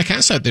different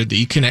accounts out there that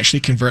you can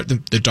actually convert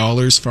the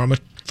dollars from a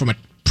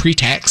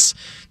pre-tax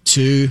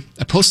to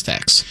a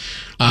post-tax.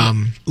 A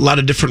lot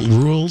of different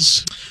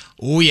rules.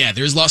 Oh yeah,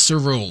 there's lots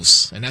of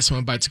rules, and that's what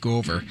I'm about to go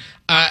over.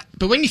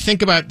 But when you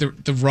think about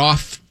the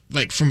Roth,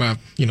 like from a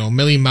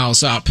million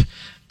miles up,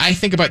 I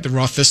think about the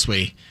Roth this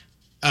way.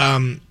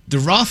 The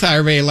Roth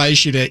IRA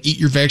allows you to eat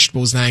your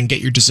vegetables now and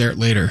get your dessert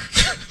later.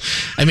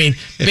 I mean,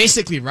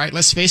 basically, right?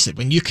 Let's face it.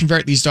 When you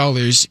convert these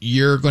dollars,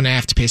 you're going to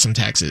have to pay some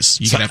taxes.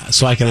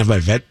 So I can have my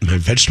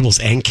vegetables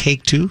and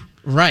cake too?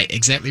 Right,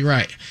 exactly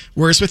right.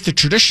 Whereas with the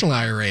traditional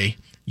IRA,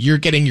 you're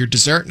getting your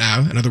dessert now.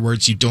 In other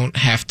words, you don't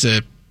have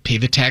to pay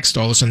the tax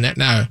dollars on that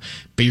now,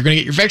 but you're going to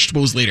get your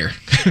vegetables later.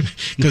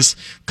 Because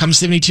come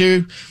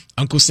 72,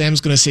 Uncle Sam's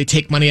going to say,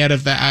 take money out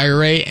of the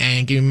IRA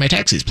and give me my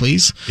taxes,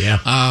 please. Yeah.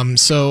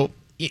 So,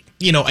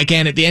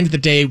 again, at the end of the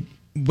day,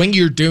 when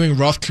you're doing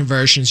Roth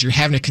conversions, you're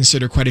having to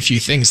consider quite a few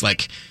things,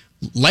 like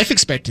life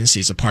expectancy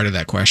is a part of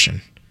that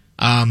question.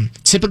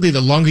 Typically,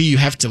 the longer you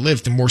have to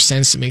live, the more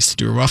sense it makes to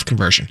do a Roth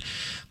conversion.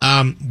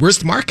 Where's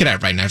the market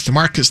at right now? If the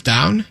market's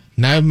down,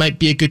 now might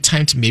be a good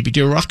time to maybe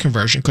do a Roth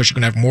conversion because you're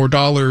going to have more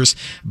dollars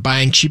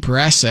buying cheaper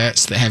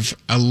assets that have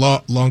a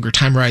lot longer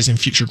time horizon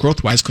future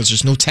growth-wise because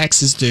there's no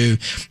taxes due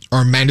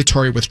or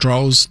mandatory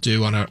withdrawals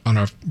due on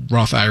a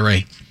Roth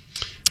IRA.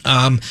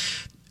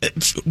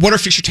 What are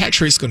future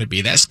tax rates going to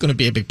be? That's going to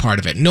be a big part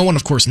of it. No one,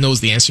 of course, knows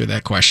the answer to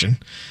that question.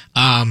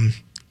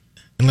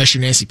 Unless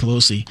you're Nancy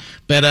Pelosi.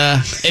 But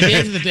at the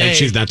end of the day... and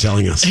she's not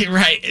telling us.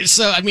 Right.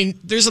 So,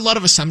 there's a lot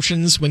of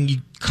assumptions when you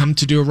come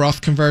to do a Roth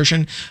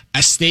conversion.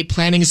 Estate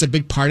planning is a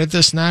big part of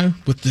this now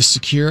with the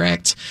Secure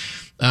Act.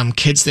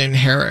 Kids that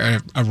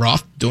inherit a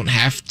Roth don't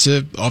have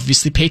to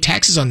obviously pay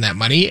taxes on that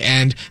money,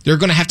 and they're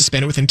going to have to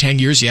spend it within 10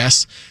 years,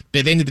 yes. But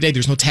at the end of the day,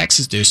 there's no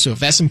taxes due. So if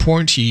that's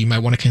important to you, you might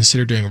want to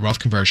consider doing a Roth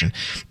conversion.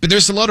 But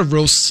there's a lot of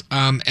rules,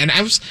 and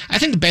I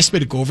think the best way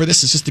to go over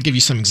this is just to give you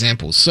some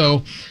examples.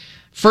 So,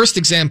 first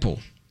example.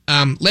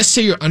 Let's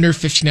say you're under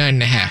 59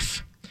 and a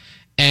half,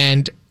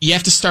 and you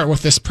have to start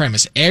with this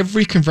premise.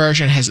 Every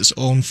conversion has its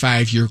own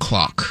 5-year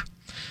clock.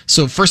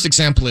 So first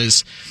example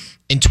is,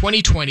 in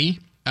 2020,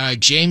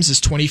 James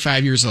is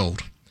 25 years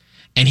old,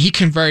 and he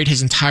converted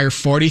his entire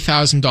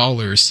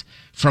 $40,000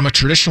 from a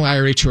traditional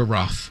IRA to a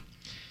Roth.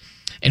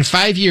 In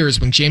 5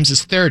 years, when James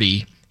is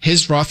 30,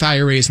 his Roth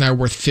IRA is now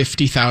worth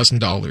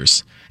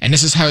 $50,000. And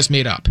this is how it's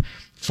made up.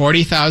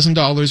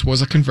 $40,000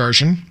 was a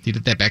conversion. He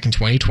did that back in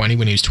 2020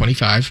 when he was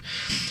 25.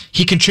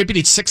 He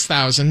contributed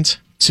 $6,000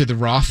 to the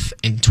Roth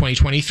in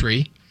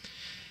 2023,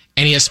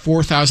 and he has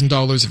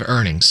 $4,000 of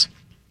earnings.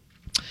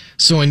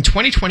 So in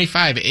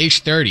 2025, at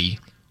age 30,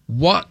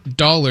 what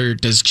dollar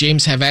does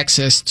James have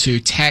access to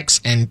tax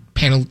and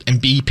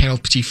be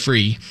penalty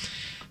free?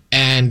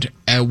 And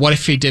what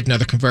if he did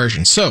another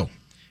conversion? So,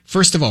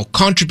 first of all,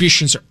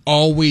 contributions are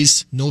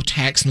always no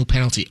tax, no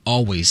penalty,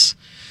 always.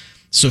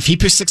 So if he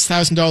put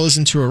 $6,000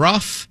 into a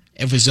Roth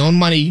of his own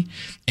money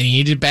and he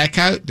needed it back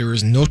out, there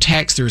is no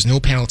tax, there is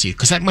no penalty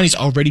because that money's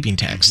already been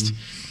taxed.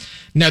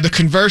 Mm-hmm. Now, the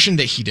conversion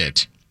that he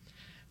did,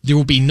 there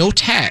will be no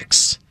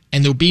tax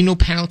and there will be no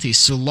penalty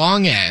so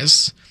long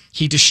as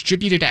he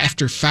distributed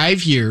after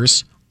 5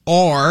 years,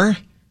 or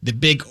the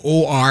big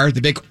OR,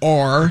 the big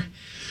R.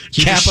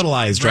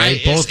 Capitalized,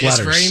 right? Both letters. It's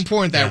very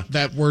important,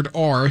 that word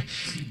or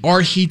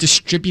he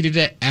distributed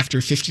it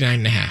after 59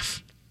 and a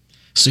half.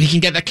 So he can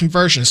get that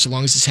conversion so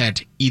long as he's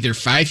had either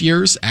 5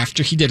 years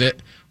after he did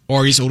it,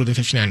 or he's older than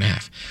 59 and a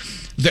half.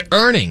 The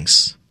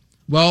earnings,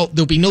 well,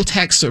 there'll be no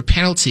tax or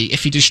penalty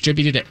if he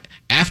distributed it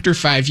after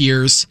 5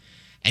 years.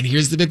 And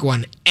here's the big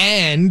one.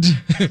 And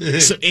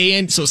so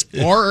it's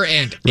or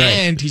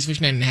and he's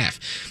 59 and a half.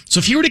 So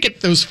if he were to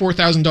get those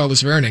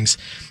 $4,000 of earnings,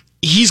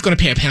 he's going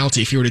to pay a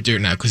penalty if he were to do it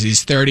now because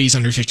he's 30, he's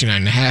under 59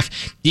 and a half.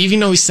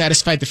 Even though he's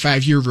satisfied the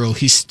 5-year rule,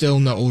 he's still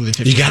not older than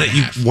 59 and a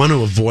half. You want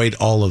to avoid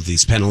all of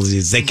these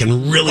penalties. They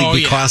can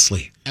really be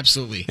costly.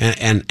 Absolutely.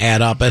 And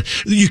add up.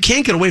 You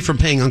can't get away from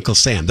paying Uncle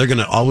Sam. They're going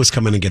to always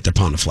come in and get their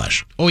pound of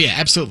flesh. Oh, yeah,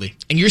 absolutely.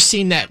 And you're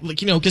seeing that, like,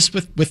 just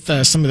with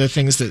some of the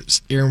things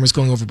that Aaron was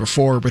going over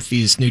before with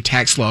these new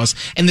tax laws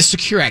and the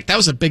Secure Act. That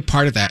was a big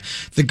part of that.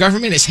 The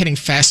government is heading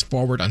fast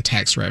forward on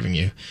tax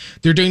revenue.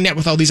 They're doing that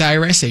with all these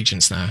IRS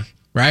agents now.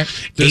 Right?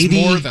 There's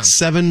more of them.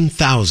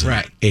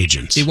 87,000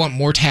 agents. They want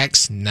more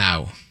tax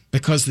now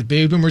because the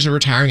baby boomers are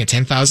retiring at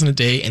 $10,000 a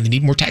day and they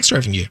need more tax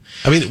revenue.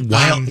 I mean,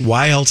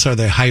 why else are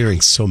they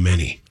hiring so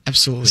many?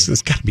 Absolutely.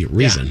 There's got to be a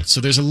reason. Yeah. So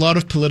there's a lot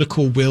of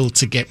political will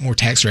to get more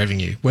tax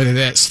revenue, whether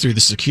that's through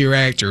the Secure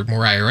Act or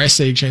more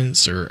IRS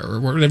agents or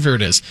whatever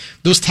it is.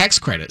 Those tax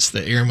credits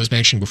that Aaron was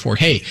mentioning before,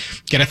 hey,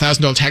 get a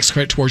 $1,000 tax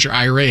credit towards your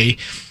IRA,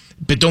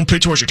 but don't put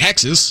it towards your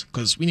taxes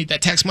because we need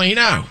that tax money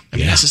now. I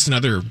mean, that's just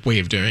another way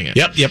of doing it.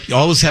 Yep. You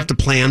always have to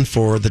plan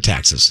for the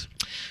taxes.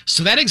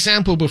 So that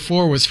example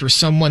before was for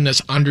someone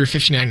that's under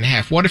 59 and a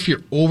half. What if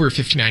you're over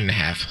 59 and a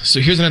half? So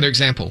here's another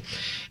example.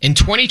 In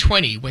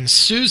 2020, when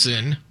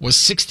Susan was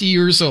 60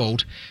 years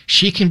old,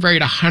 she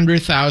converted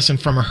 $100,000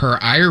 from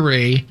her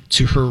IRA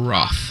to her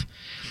Roth.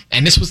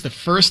 And this was the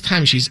first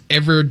time she's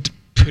ever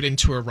put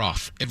into a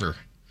Roth, ever.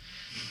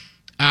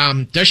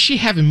 Does she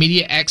have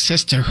immediate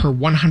access to her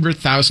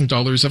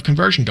 $100,000 of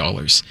conversion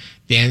dollars?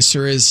 The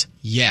answer is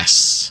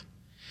yes.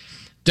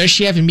 Does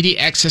she have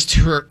immediate access to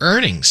her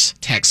earnings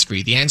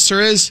tax-free? The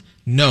answer is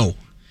no.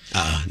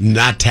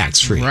 Not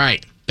tax-free.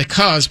 Right.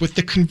 Because with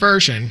the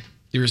conversion,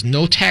 there is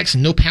no tax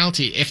and no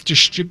penalty if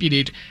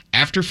distributed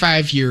after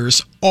 5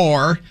 years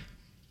or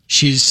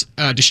she's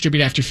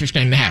distributed after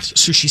 59 and a half.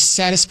 So she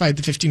satisfied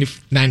the 59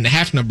 and a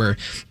half number,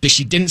 but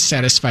she didn't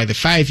satisfy the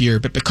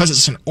 5-year. But because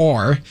it's an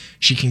or,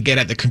 she can get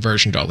at the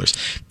conversion dollars.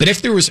 But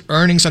if there was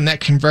earnings on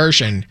that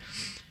conversion,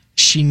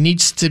 she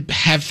needs to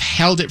have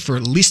held it for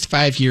at least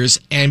 5 years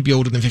and be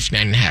older than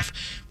 59 and a half.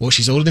 Well,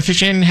 she's older than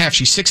 59 and a half.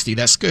 She's 60.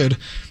 That's good.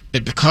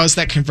 But because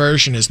that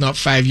conversion is not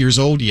 5 years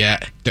old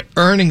yet, the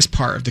earnings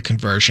part of the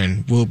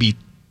conversion will be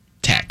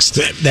taxed.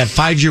 That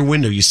 5-year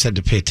window you said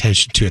to pay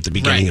attention to at the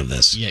beginning of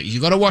this. Yeah,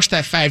 you got to watch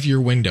that 5-year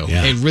window.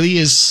 Yeah. It really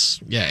is.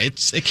 Yeah,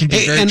 it can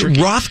be very tricky.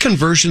 And Roth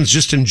conversions,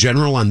 just in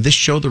general, on this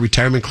show, the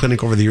Retirement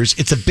Clinic over the years,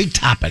 it's a big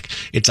topic.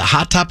 It's a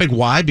hot topic.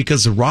 Why?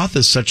 Because the Roth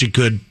is such a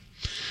good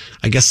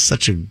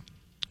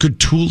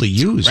tool to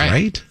use,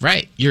 right?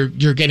 Right. You're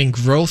getting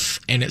growth,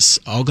 and it's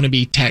all going to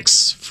be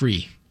tax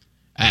free.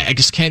 I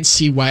just can't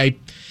see why.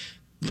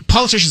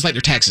 Politicians like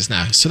their taxes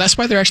now, so that's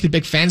why they're actually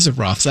big fans of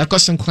Roths. I've got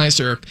some clients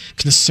that are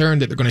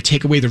concerned that they're going to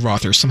take away the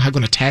Roth or somehow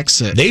going to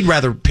tax it. They'd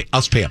rather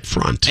us pay up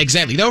front.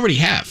 Exactly. They already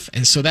have.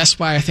 And so that's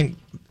why I think,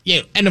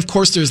 and of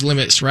course there's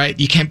limits, right?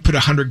 You can't put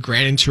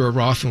 $100,000 into a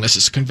Roth unless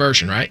it's a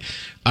conversion, right?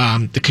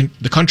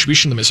 The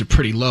contribution limits are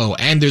pretty low,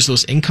 and there's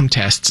those income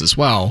tests as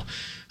well.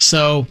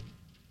 So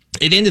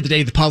at the end of the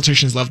day, the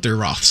politicians love their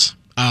Roths.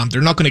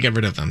 They're not going to get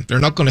rid of them. They're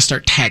not going to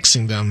start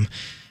taxing them.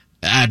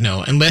 I don't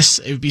know, unless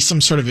it would be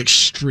some sort of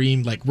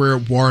extreme, like we're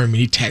at war and we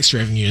need tax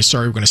revenue, and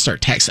sorry, we're going to start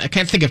taxing. I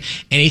can't think of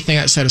anything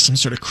outside of some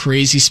sort of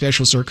crazy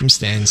special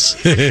circumstance.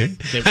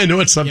 I know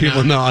what some people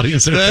in the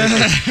audience are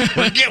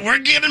thinking. We're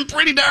getting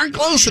pretty darn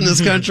close in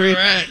this country.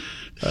 Right.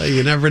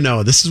 You never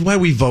know. This is why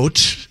we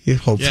vote.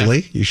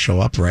 Hopefully, you show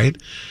up, right?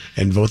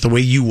 And vote the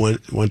way you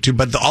want to.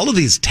 But all of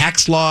these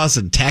tax laws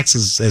and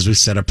taxes, as we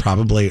said, are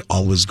probably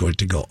always going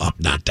to go up,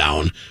 not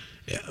down.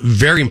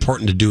 Very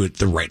important to do it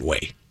the right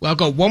way. Well, I'll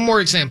go one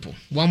more example.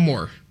 One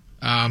more.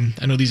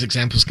 I know these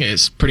examples,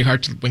 it's pretty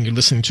hard when you're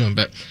listening to them,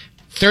 but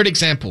third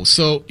example.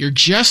 So you're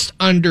just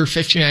under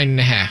 59 and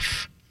a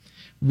half.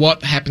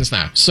 What happens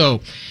now?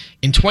 So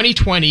in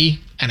 2020,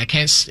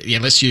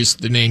 and let's use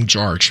the name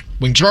George.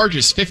 When George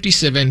is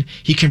 57,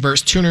 he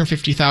converts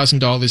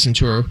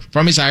 $250,000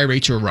 from his IRA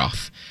to a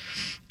Roth.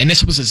 And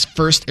this was his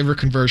first ever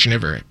conversion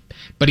ever.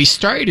 But he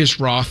started his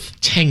Roth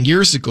 10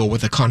 years ago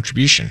with a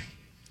contribution.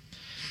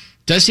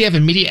 Does he have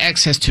immediate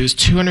access to his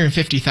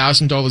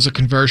 $250,000 of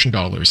conversion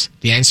dollars?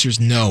 The answer is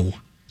no.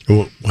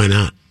 Well, why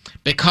not?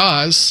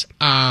 Because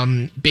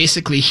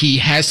basically he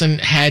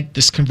hasn't had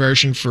this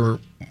conversion for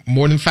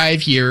more than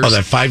 5 years. Oh,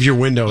 that 5-year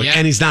window. Yeah.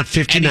 And he's not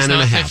 59 and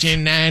a half.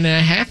 59 and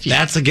a half yet.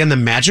 That's, again, the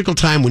magical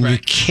time when you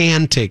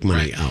can take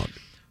money out.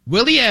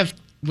 Will he have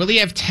Will he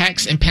have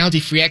tax and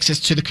penalty-free access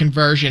to the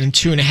conversion in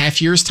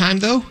 2.5 years' time,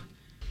 though?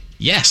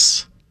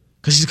 Yes.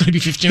 Because he's going to be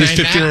 59 He's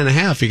 59 and a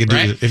half. He can do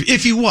right? it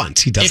if he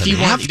wants. He doesn't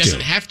have to. He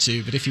doesn't have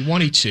to, but if he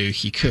wanted to,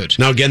 he could.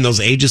 Now, again, those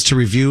ages to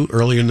review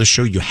earlier in the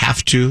show, you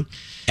have to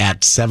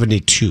at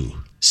 72.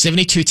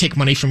 72, take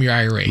money from your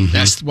IRA. Mm-hmm.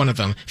 That's one of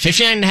them.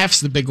 59 and a half is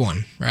the big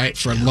one, right?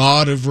 For a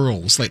lot of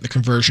rules, like the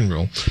conversion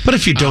rule. But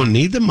if you don't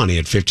need the money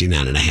at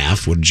 59 and a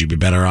half, wouldn't you be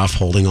better off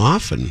holding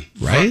off? And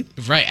right?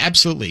 Right,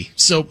 absolutely.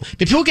 So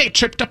people get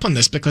tripped up on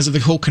this because of the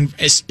whole,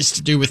 it's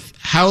to do with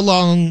how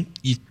long,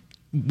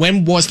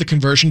 when was the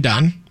conversion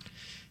done?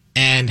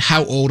 And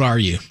how old are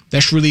you?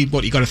 That's really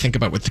what you got to think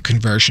about with the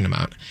conversion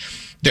amount.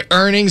 The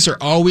earnings are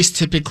always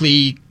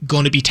typically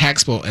going to be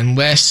taxable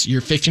unless you're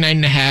 59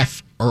 and a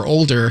half or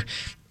older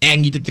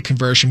and you did the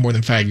conversion more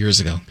than 5 years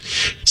ago.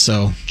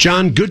 So,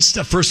 John, good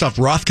stuff. First off,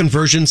 Roth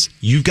conversions.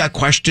 You've got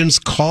questions.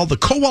 Call the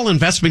Kowal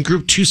Investment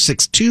Group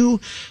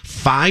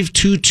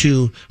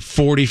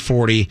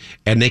 262-522-4040,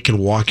 and they can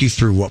walk you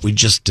through what we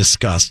just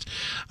discussed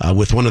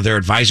with one of their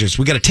advisors.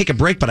 We got to take a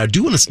break, but I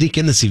do want to sneak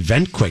in this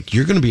event quick.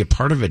 You're going to be a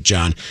part of it,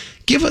 John.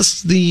 Give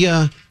us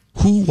the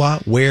who,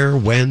 what, where,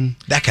 when,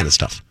 that kind of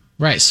stuff.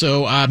 right.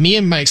 So me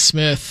and Mike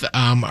Smith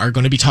are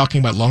going to be talking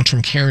about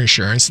long-term care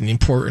insurance and the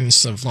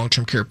importance of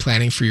long-term care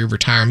planning for your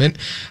retirement.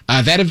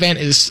 That event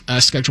is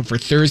scheduled for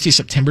Thursday,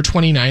 September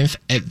 29th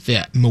at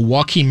the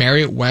Milwaukee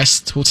Marriott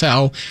West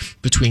Hotel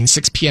between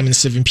 6 p.m. and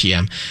 7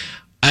 p.m.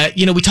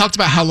 We talked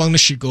about how long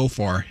this should go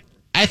for.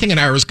 I think an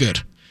hour is good.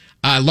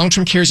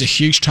 Long-term care is a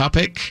huge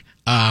topic.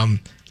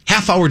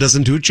 Half hour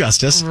doesn't do it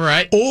justice.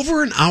 Right.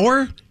 Over an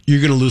hour,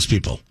 you're going to lose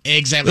people.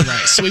 Exactly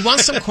right. So we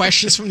want some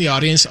questions from the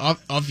audience,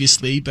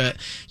 obviously, but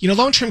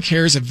long-term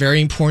care is a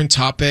very important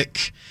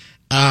topic,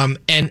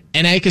 and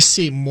I can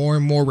see more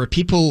and more where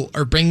people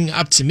are bringing it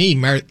up to me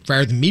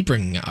rather than me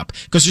bringing it up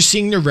because they're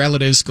seeing their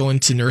relatives go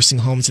into nursing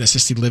homes and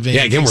assisted living.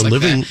 Yeah, again, we're like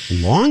living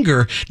that.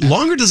 Longer.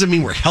 Longer doesn't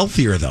mean we're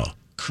healthier, though.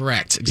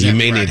 Correct. Exactly You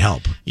may right. need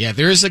help. Yeah,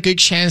 there is a good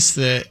chance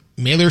that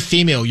male or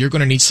female, you're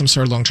going to need some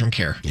sort of long-term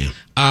care.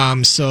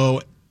 Yeah.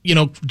 So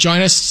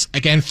join us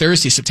again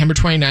Thursday, September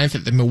 29th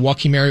at the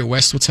Milwaukee Marriott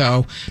West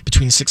Hotel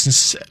between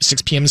 6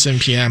 p.m. and 7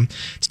 p.m.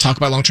 to talk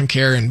about long-term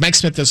care. And Mike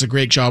Smith does a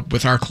great job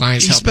with our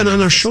clients. He's been on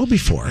our show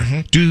before.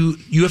 Mm-hmm. Do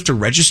you have to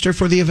register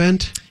for the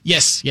event?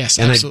 Yes,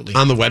 And absolutely.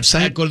 on the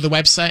website? Go to the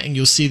website and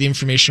you'll see the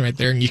information right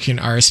there and you can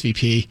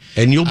RSVP.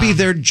 And you'll be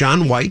there,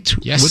 John White,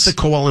 yes. with the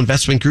Kowal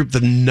Investment Group.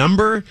 The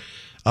number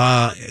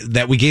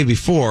that we gave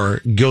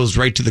before goes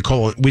right to the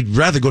Kowal. We'd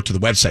rather go to the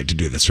website to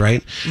do this,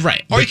 right?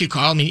 Right. Or you could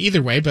call me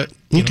either way, but...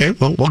 Okay,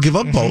 well, we'll give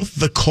up both.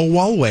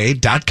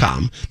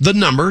 TheKowalWay.com. The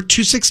number,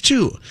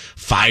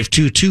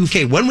 262-522.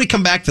 Okay, when we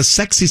come back, the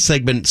sexy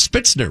segment,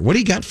 Spitzner, what do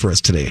you got for us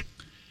today?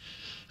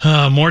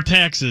 More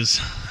taxes.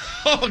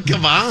 Oh,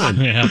 come on.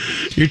 Yeah.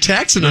 You're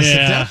taxing us to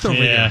death over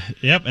here.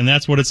 Yep, and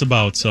that's what it's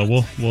about. So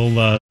we'll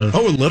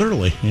Oh,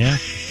 literally. yeah.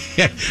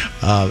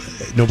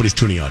 Nobody's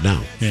tuning out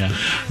now. Yeah.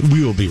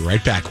 We will be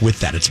right back with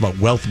that. It's about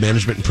wealth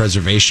management and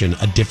preservation,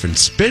 a different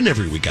spin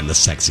every week on the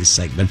sexy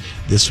segment.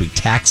 This week,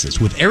 taxes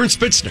with Aaron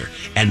Spitzner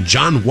and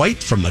John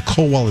White from the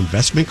Kowal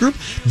Investment Group.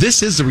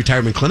 This is the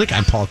Retirement Clinic.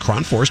 I'm Paul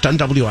Cronforst on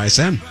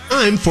WISN.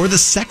 I'm for the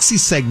sexy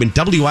segment,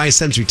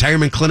 WISN's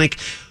Retirement Clinic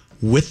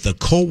with the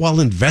Kowal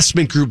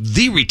Investment Group,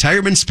 the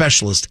retirement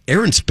specialist,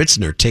 Aaron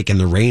Spitzner, taking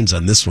the reins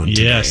on this one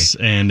today. Yes,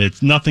 and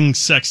it's nothing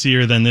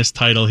sexier than this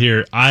title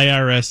here.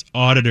 IRS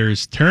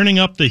auditors turning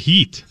up the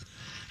heat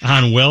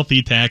on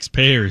wealthy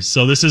taxpayers.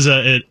 So this is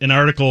an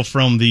article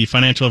from the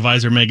Financial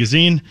Advisor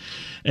magazine,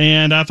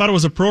 and I thought it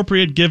was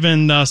appropriate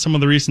given some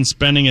of the recent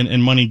spending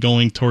and money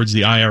going towards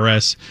the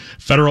IRS.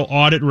 Federal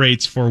audit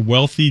rates for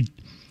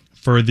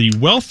the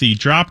wealthy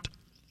dropped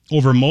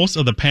over most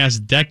of the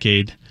past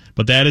decade,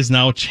 but that is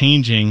now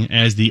changing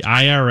as the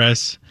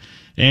IRS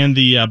and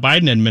the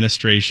Biden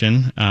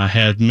administration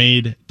have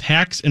made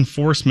tax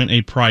enforcement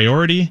a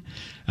priority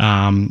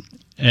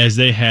as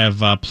they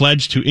have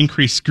pledged to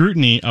increase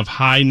scrutiny of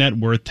high net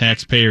worth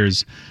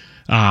taxpayers.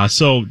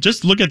 So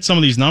just look at some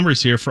of these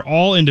numbers here. For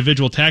all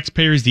individual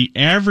taxpayers, the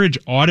average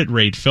audit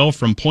rate fell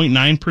from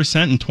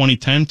 0.9% in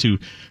 2010 to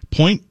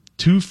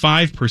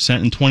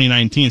 0.25% in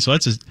 2019. So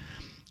that's a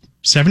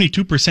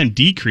 72%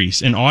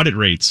 decrease in audit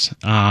rates.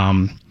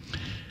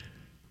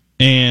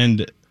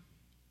 And,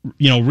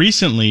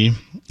 recently,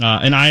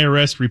 an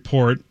IRS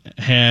report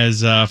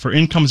has, for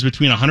incomes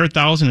between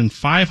 $100,000 and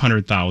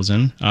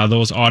 $500,000,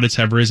 those audits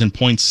have risen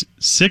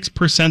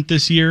 0.6%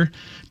 this year,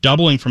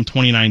 doubling from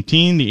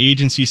 2019. The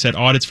agency said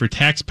audits for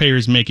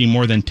taxpayers making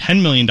more than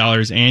 $10 million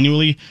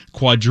annually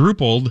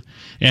quadrupled,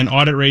 and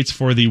audit rates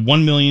for the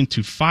 $1 million to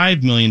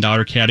 $5 million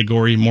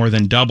category more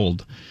than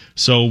doubled.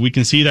 So we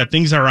can see that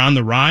things are on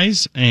the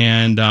rise,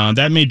 and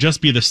that may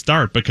just be the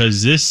start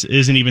because this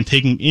isn't even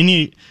taking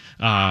any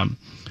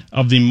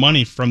of the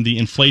money from the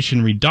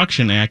Inflation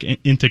Reduction Act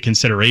into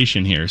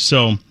consideration here.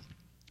 So,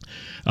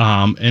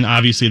 and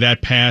obviously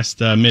that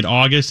passed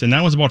mid-August, and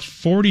that was about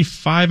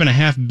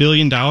 $45.5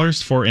 billion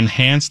for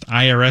enhanced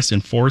IRS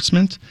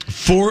enforcement.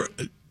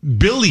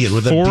 billion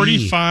with a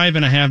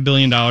 $45.5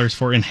 billion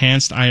for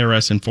enhanced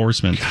IRS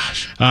enforcement.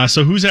 Gosh.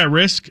 So who's at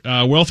risk?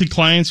 Wealthy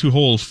clients who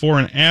hold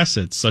foreign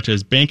assets, such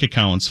as bank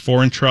accounts,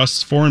 foreign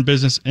trusts, foreign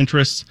business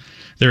interests.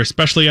 They're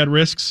especially at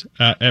risk.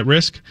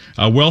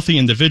 Wealthy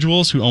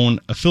individuals who own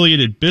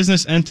affiliated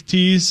business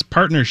entities,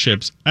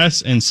 partnerships,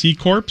 S and C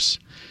corps.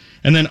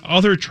 And then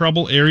other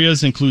trouble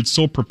areas include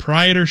sole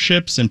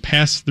proprietorships and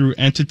pass-through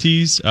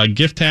entities,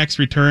 gift tax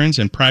returns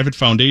and private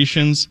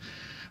foundations,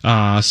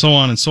 so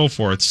on and so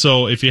forth.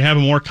 So if you have a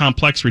more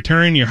complex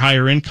return, you're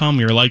higher income,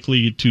 you're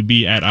likely to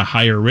be at a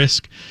higher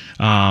risk,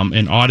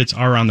 and audits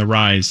are on the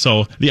rise.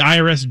 So the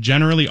IRS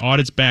generally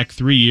audits back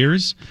 3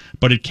 years,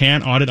 but it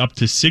can audit up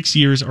to 6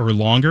 years or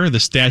longer. The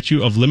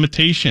statute of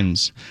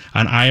limitations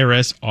on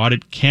IRS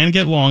audit can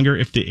get longer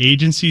if the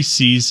agency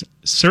sees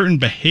certain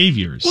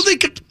behaviors. Well, they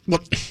could...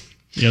 Well,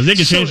 they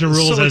can change the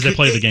rules as they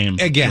play the game.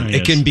 Again,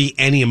 it can be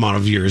any amount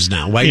of years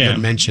now. Why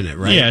even mention it,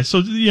 right? Yeah,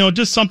 so,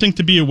 just something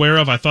to be aware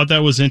of. I thought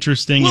that was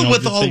interesting. Well,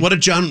 what did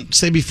John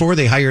say before?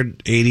 They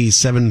hired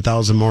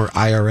 87,000 more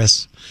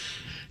IRS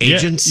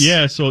agents?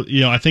 Yeah, so,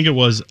 I think it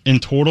was in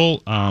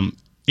total,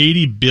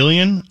 $80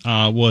 billion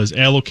was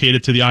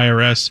allocated to the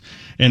IRS,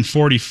 and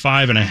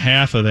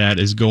 45.5 of that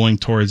is going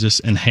towards this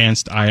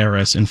enhanced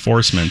IRS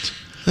enforcement.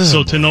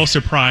 So to no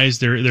surprise,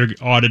 they're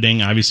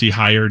auditing, obviously,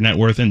 higher net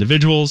worth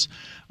individuals,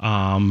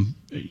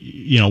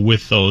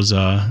 with those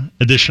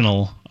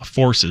additional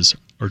forces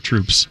or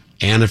troops.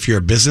 And if you're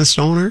a business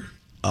owner,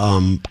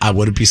 I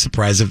wouldn't be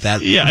surprised if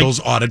those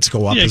audits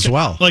go up as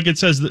well. Like it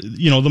says,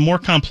 the more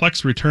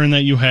complex return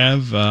that you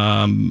have,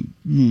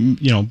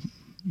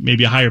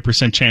 maybe a higher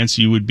 % chance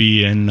you would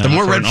be in. The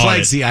more red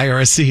flags the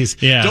IRS sees.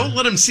 Yeah. Don't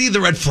let them see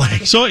the red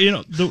flag. So,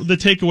 the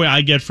takeaway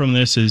I get from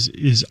this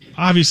is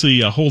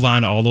obviously hold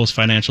on to all those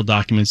financial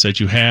documents that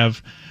you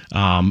have.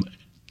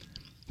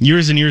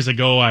 Years and years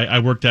ago, I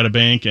worked at a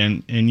bank,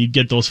 and you'd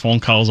get those phone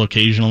calls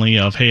occasionally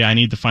of, hey, I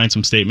need to find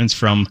some statements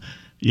from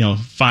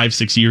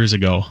 5-6 years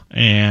ago,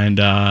 and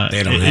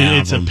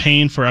it's a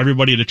pain for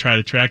everybody to try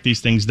to track these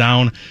things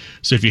down.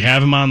 So if you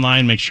have them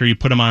online, make sure you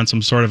put them on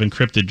some sort of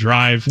encrypted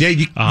drive. Yeah,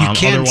 you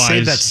can't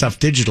save that stuff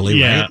digitally,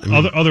 right?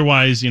 Yeah,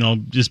 otherwise,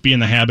 just be in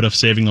the habit of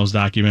saving those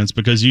documents,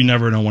 because you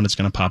never know when it's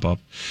going to pop up.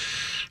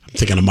 I'm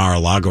thinking of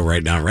Mar-a-Lago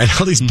right now, right?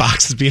 All these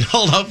boxes being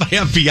hauled out by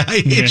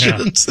FBI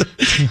agents.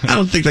 I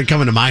don't think they're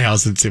coming to my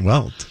house and say,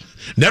 well,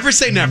 never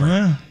say never.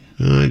 I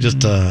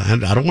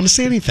don't want to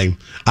say anything.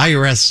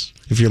 IRS,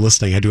 if you're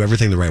listening, I do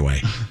everything the right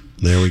way.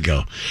 There we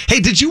go. Hey,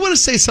 did you want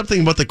to say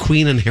something about the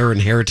Queen and her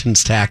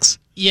inheritance tax?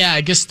 Yeah, I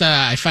guess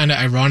I find it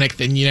ironic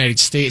that in the United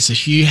States,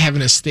 if you have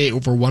an estate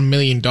over $1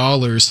 million,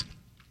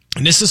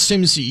 and this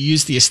assumes you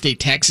use the estate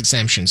tax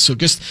exemption. So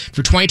just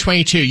for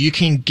 2022, you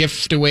can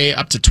gift away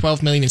up to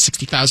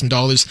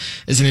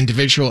 $12,060,000 as an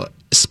individual.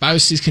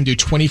 Spouses can do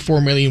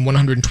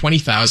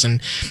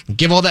 $24,120,000.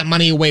 Give all that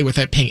money away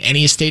without paying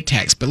any estate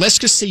tax. But let's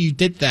just say you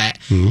did that,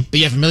 but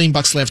you have $1 million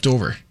left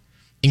over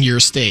in your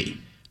estate.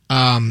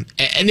 And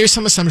there's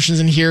some assumptions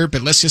in here,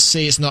 but let's just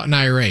say it's not an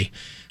IRA.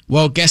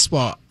 Well, guess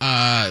what?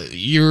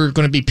 You're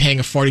going to be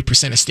paying a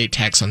 40% estate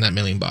tax on that $1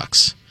 million.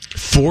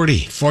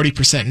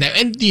 40%. Now,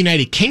 in the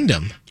United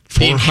Kingdom,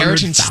 the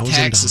inheritance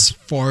tax is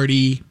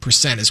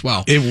 40% as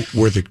well.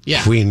 Where the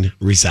Queen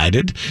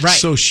resided. Right.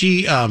 So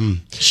she's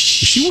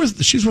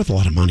worth a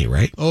lot of money,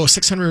 right? Oh,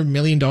 $600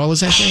 million, I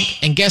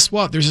think. And guess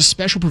what? There's a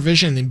special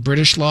provision in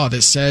British law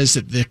that says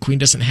that the Queen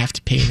doesn't have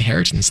to pay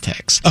inheritance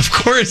tax. Of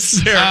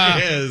course there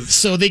is.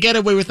 So they get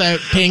away without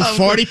paying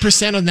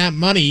 40% on that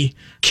money.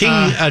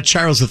 King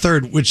Charles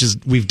III, which is,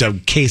 we've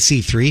done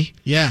KC3.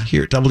 Yeah.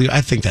 Here at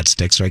I think that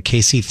sticks, right?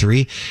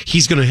 KC3.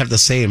 He's going to have the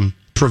same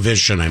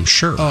provision, I'm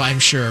sure. Oh, I'm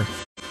sure.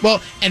 Well,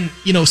 and,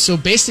 so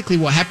basically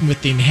what happened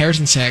with the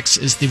inheritance tax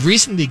is the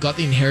reason they got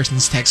the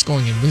inheritance tax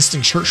going, and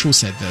Winston Churchill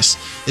said this,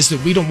 is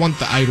that we don't want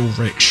the idle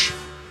rich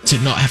to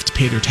not have to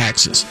pay their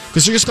taxes,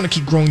 because they're just going to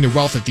keep growing their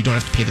wealth if they don't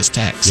have to pay this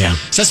tax. Yeah.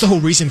 So that's the whole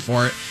reason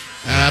for it.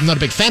 I'm not a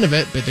big fan of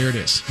it, but there it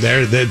is.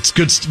 That's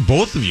good.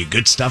 Both of you,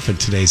 good stuff in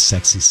today's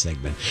sexy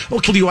segment.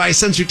 Okay,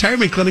 WISN's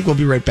Retirement Clinic. We'll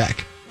be right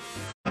back.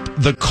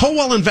 The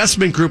Kowal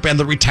Investment Group and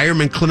the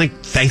Retirement Clinic,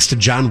 thanks to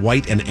John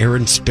White and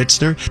Aaron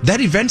Spitzner. That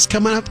event's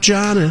coming up,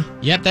 John.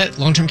 Yep, that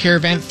long-term care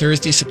event,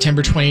 Thursday,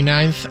 September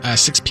 29th,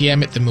 6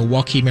 p.m. at the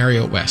Milwaukee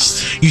Marriott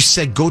West. You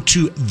said go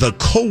to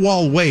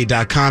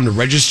thekowalway.com to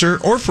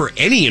register, or for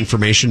any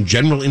information,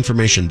 general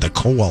information,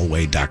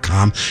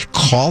 thekowalway.com.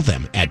 Call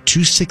them at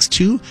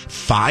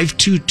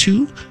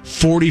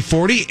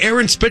 262-522-4040.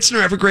 Aaron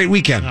Spitzner, have a great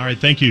weekend. All right,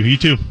 thank you. You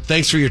too.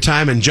 Thanks for your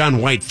time. And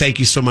John White, thank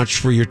you so much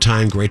for your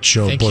time. Great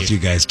show, both you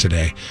guys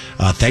today.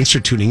 Thanks for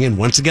tuning in.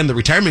 Once again, the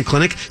Retirement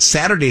Clinic,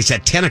 Saturdays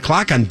at 10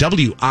 o'clock on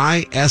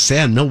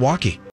WISN Milwaukee.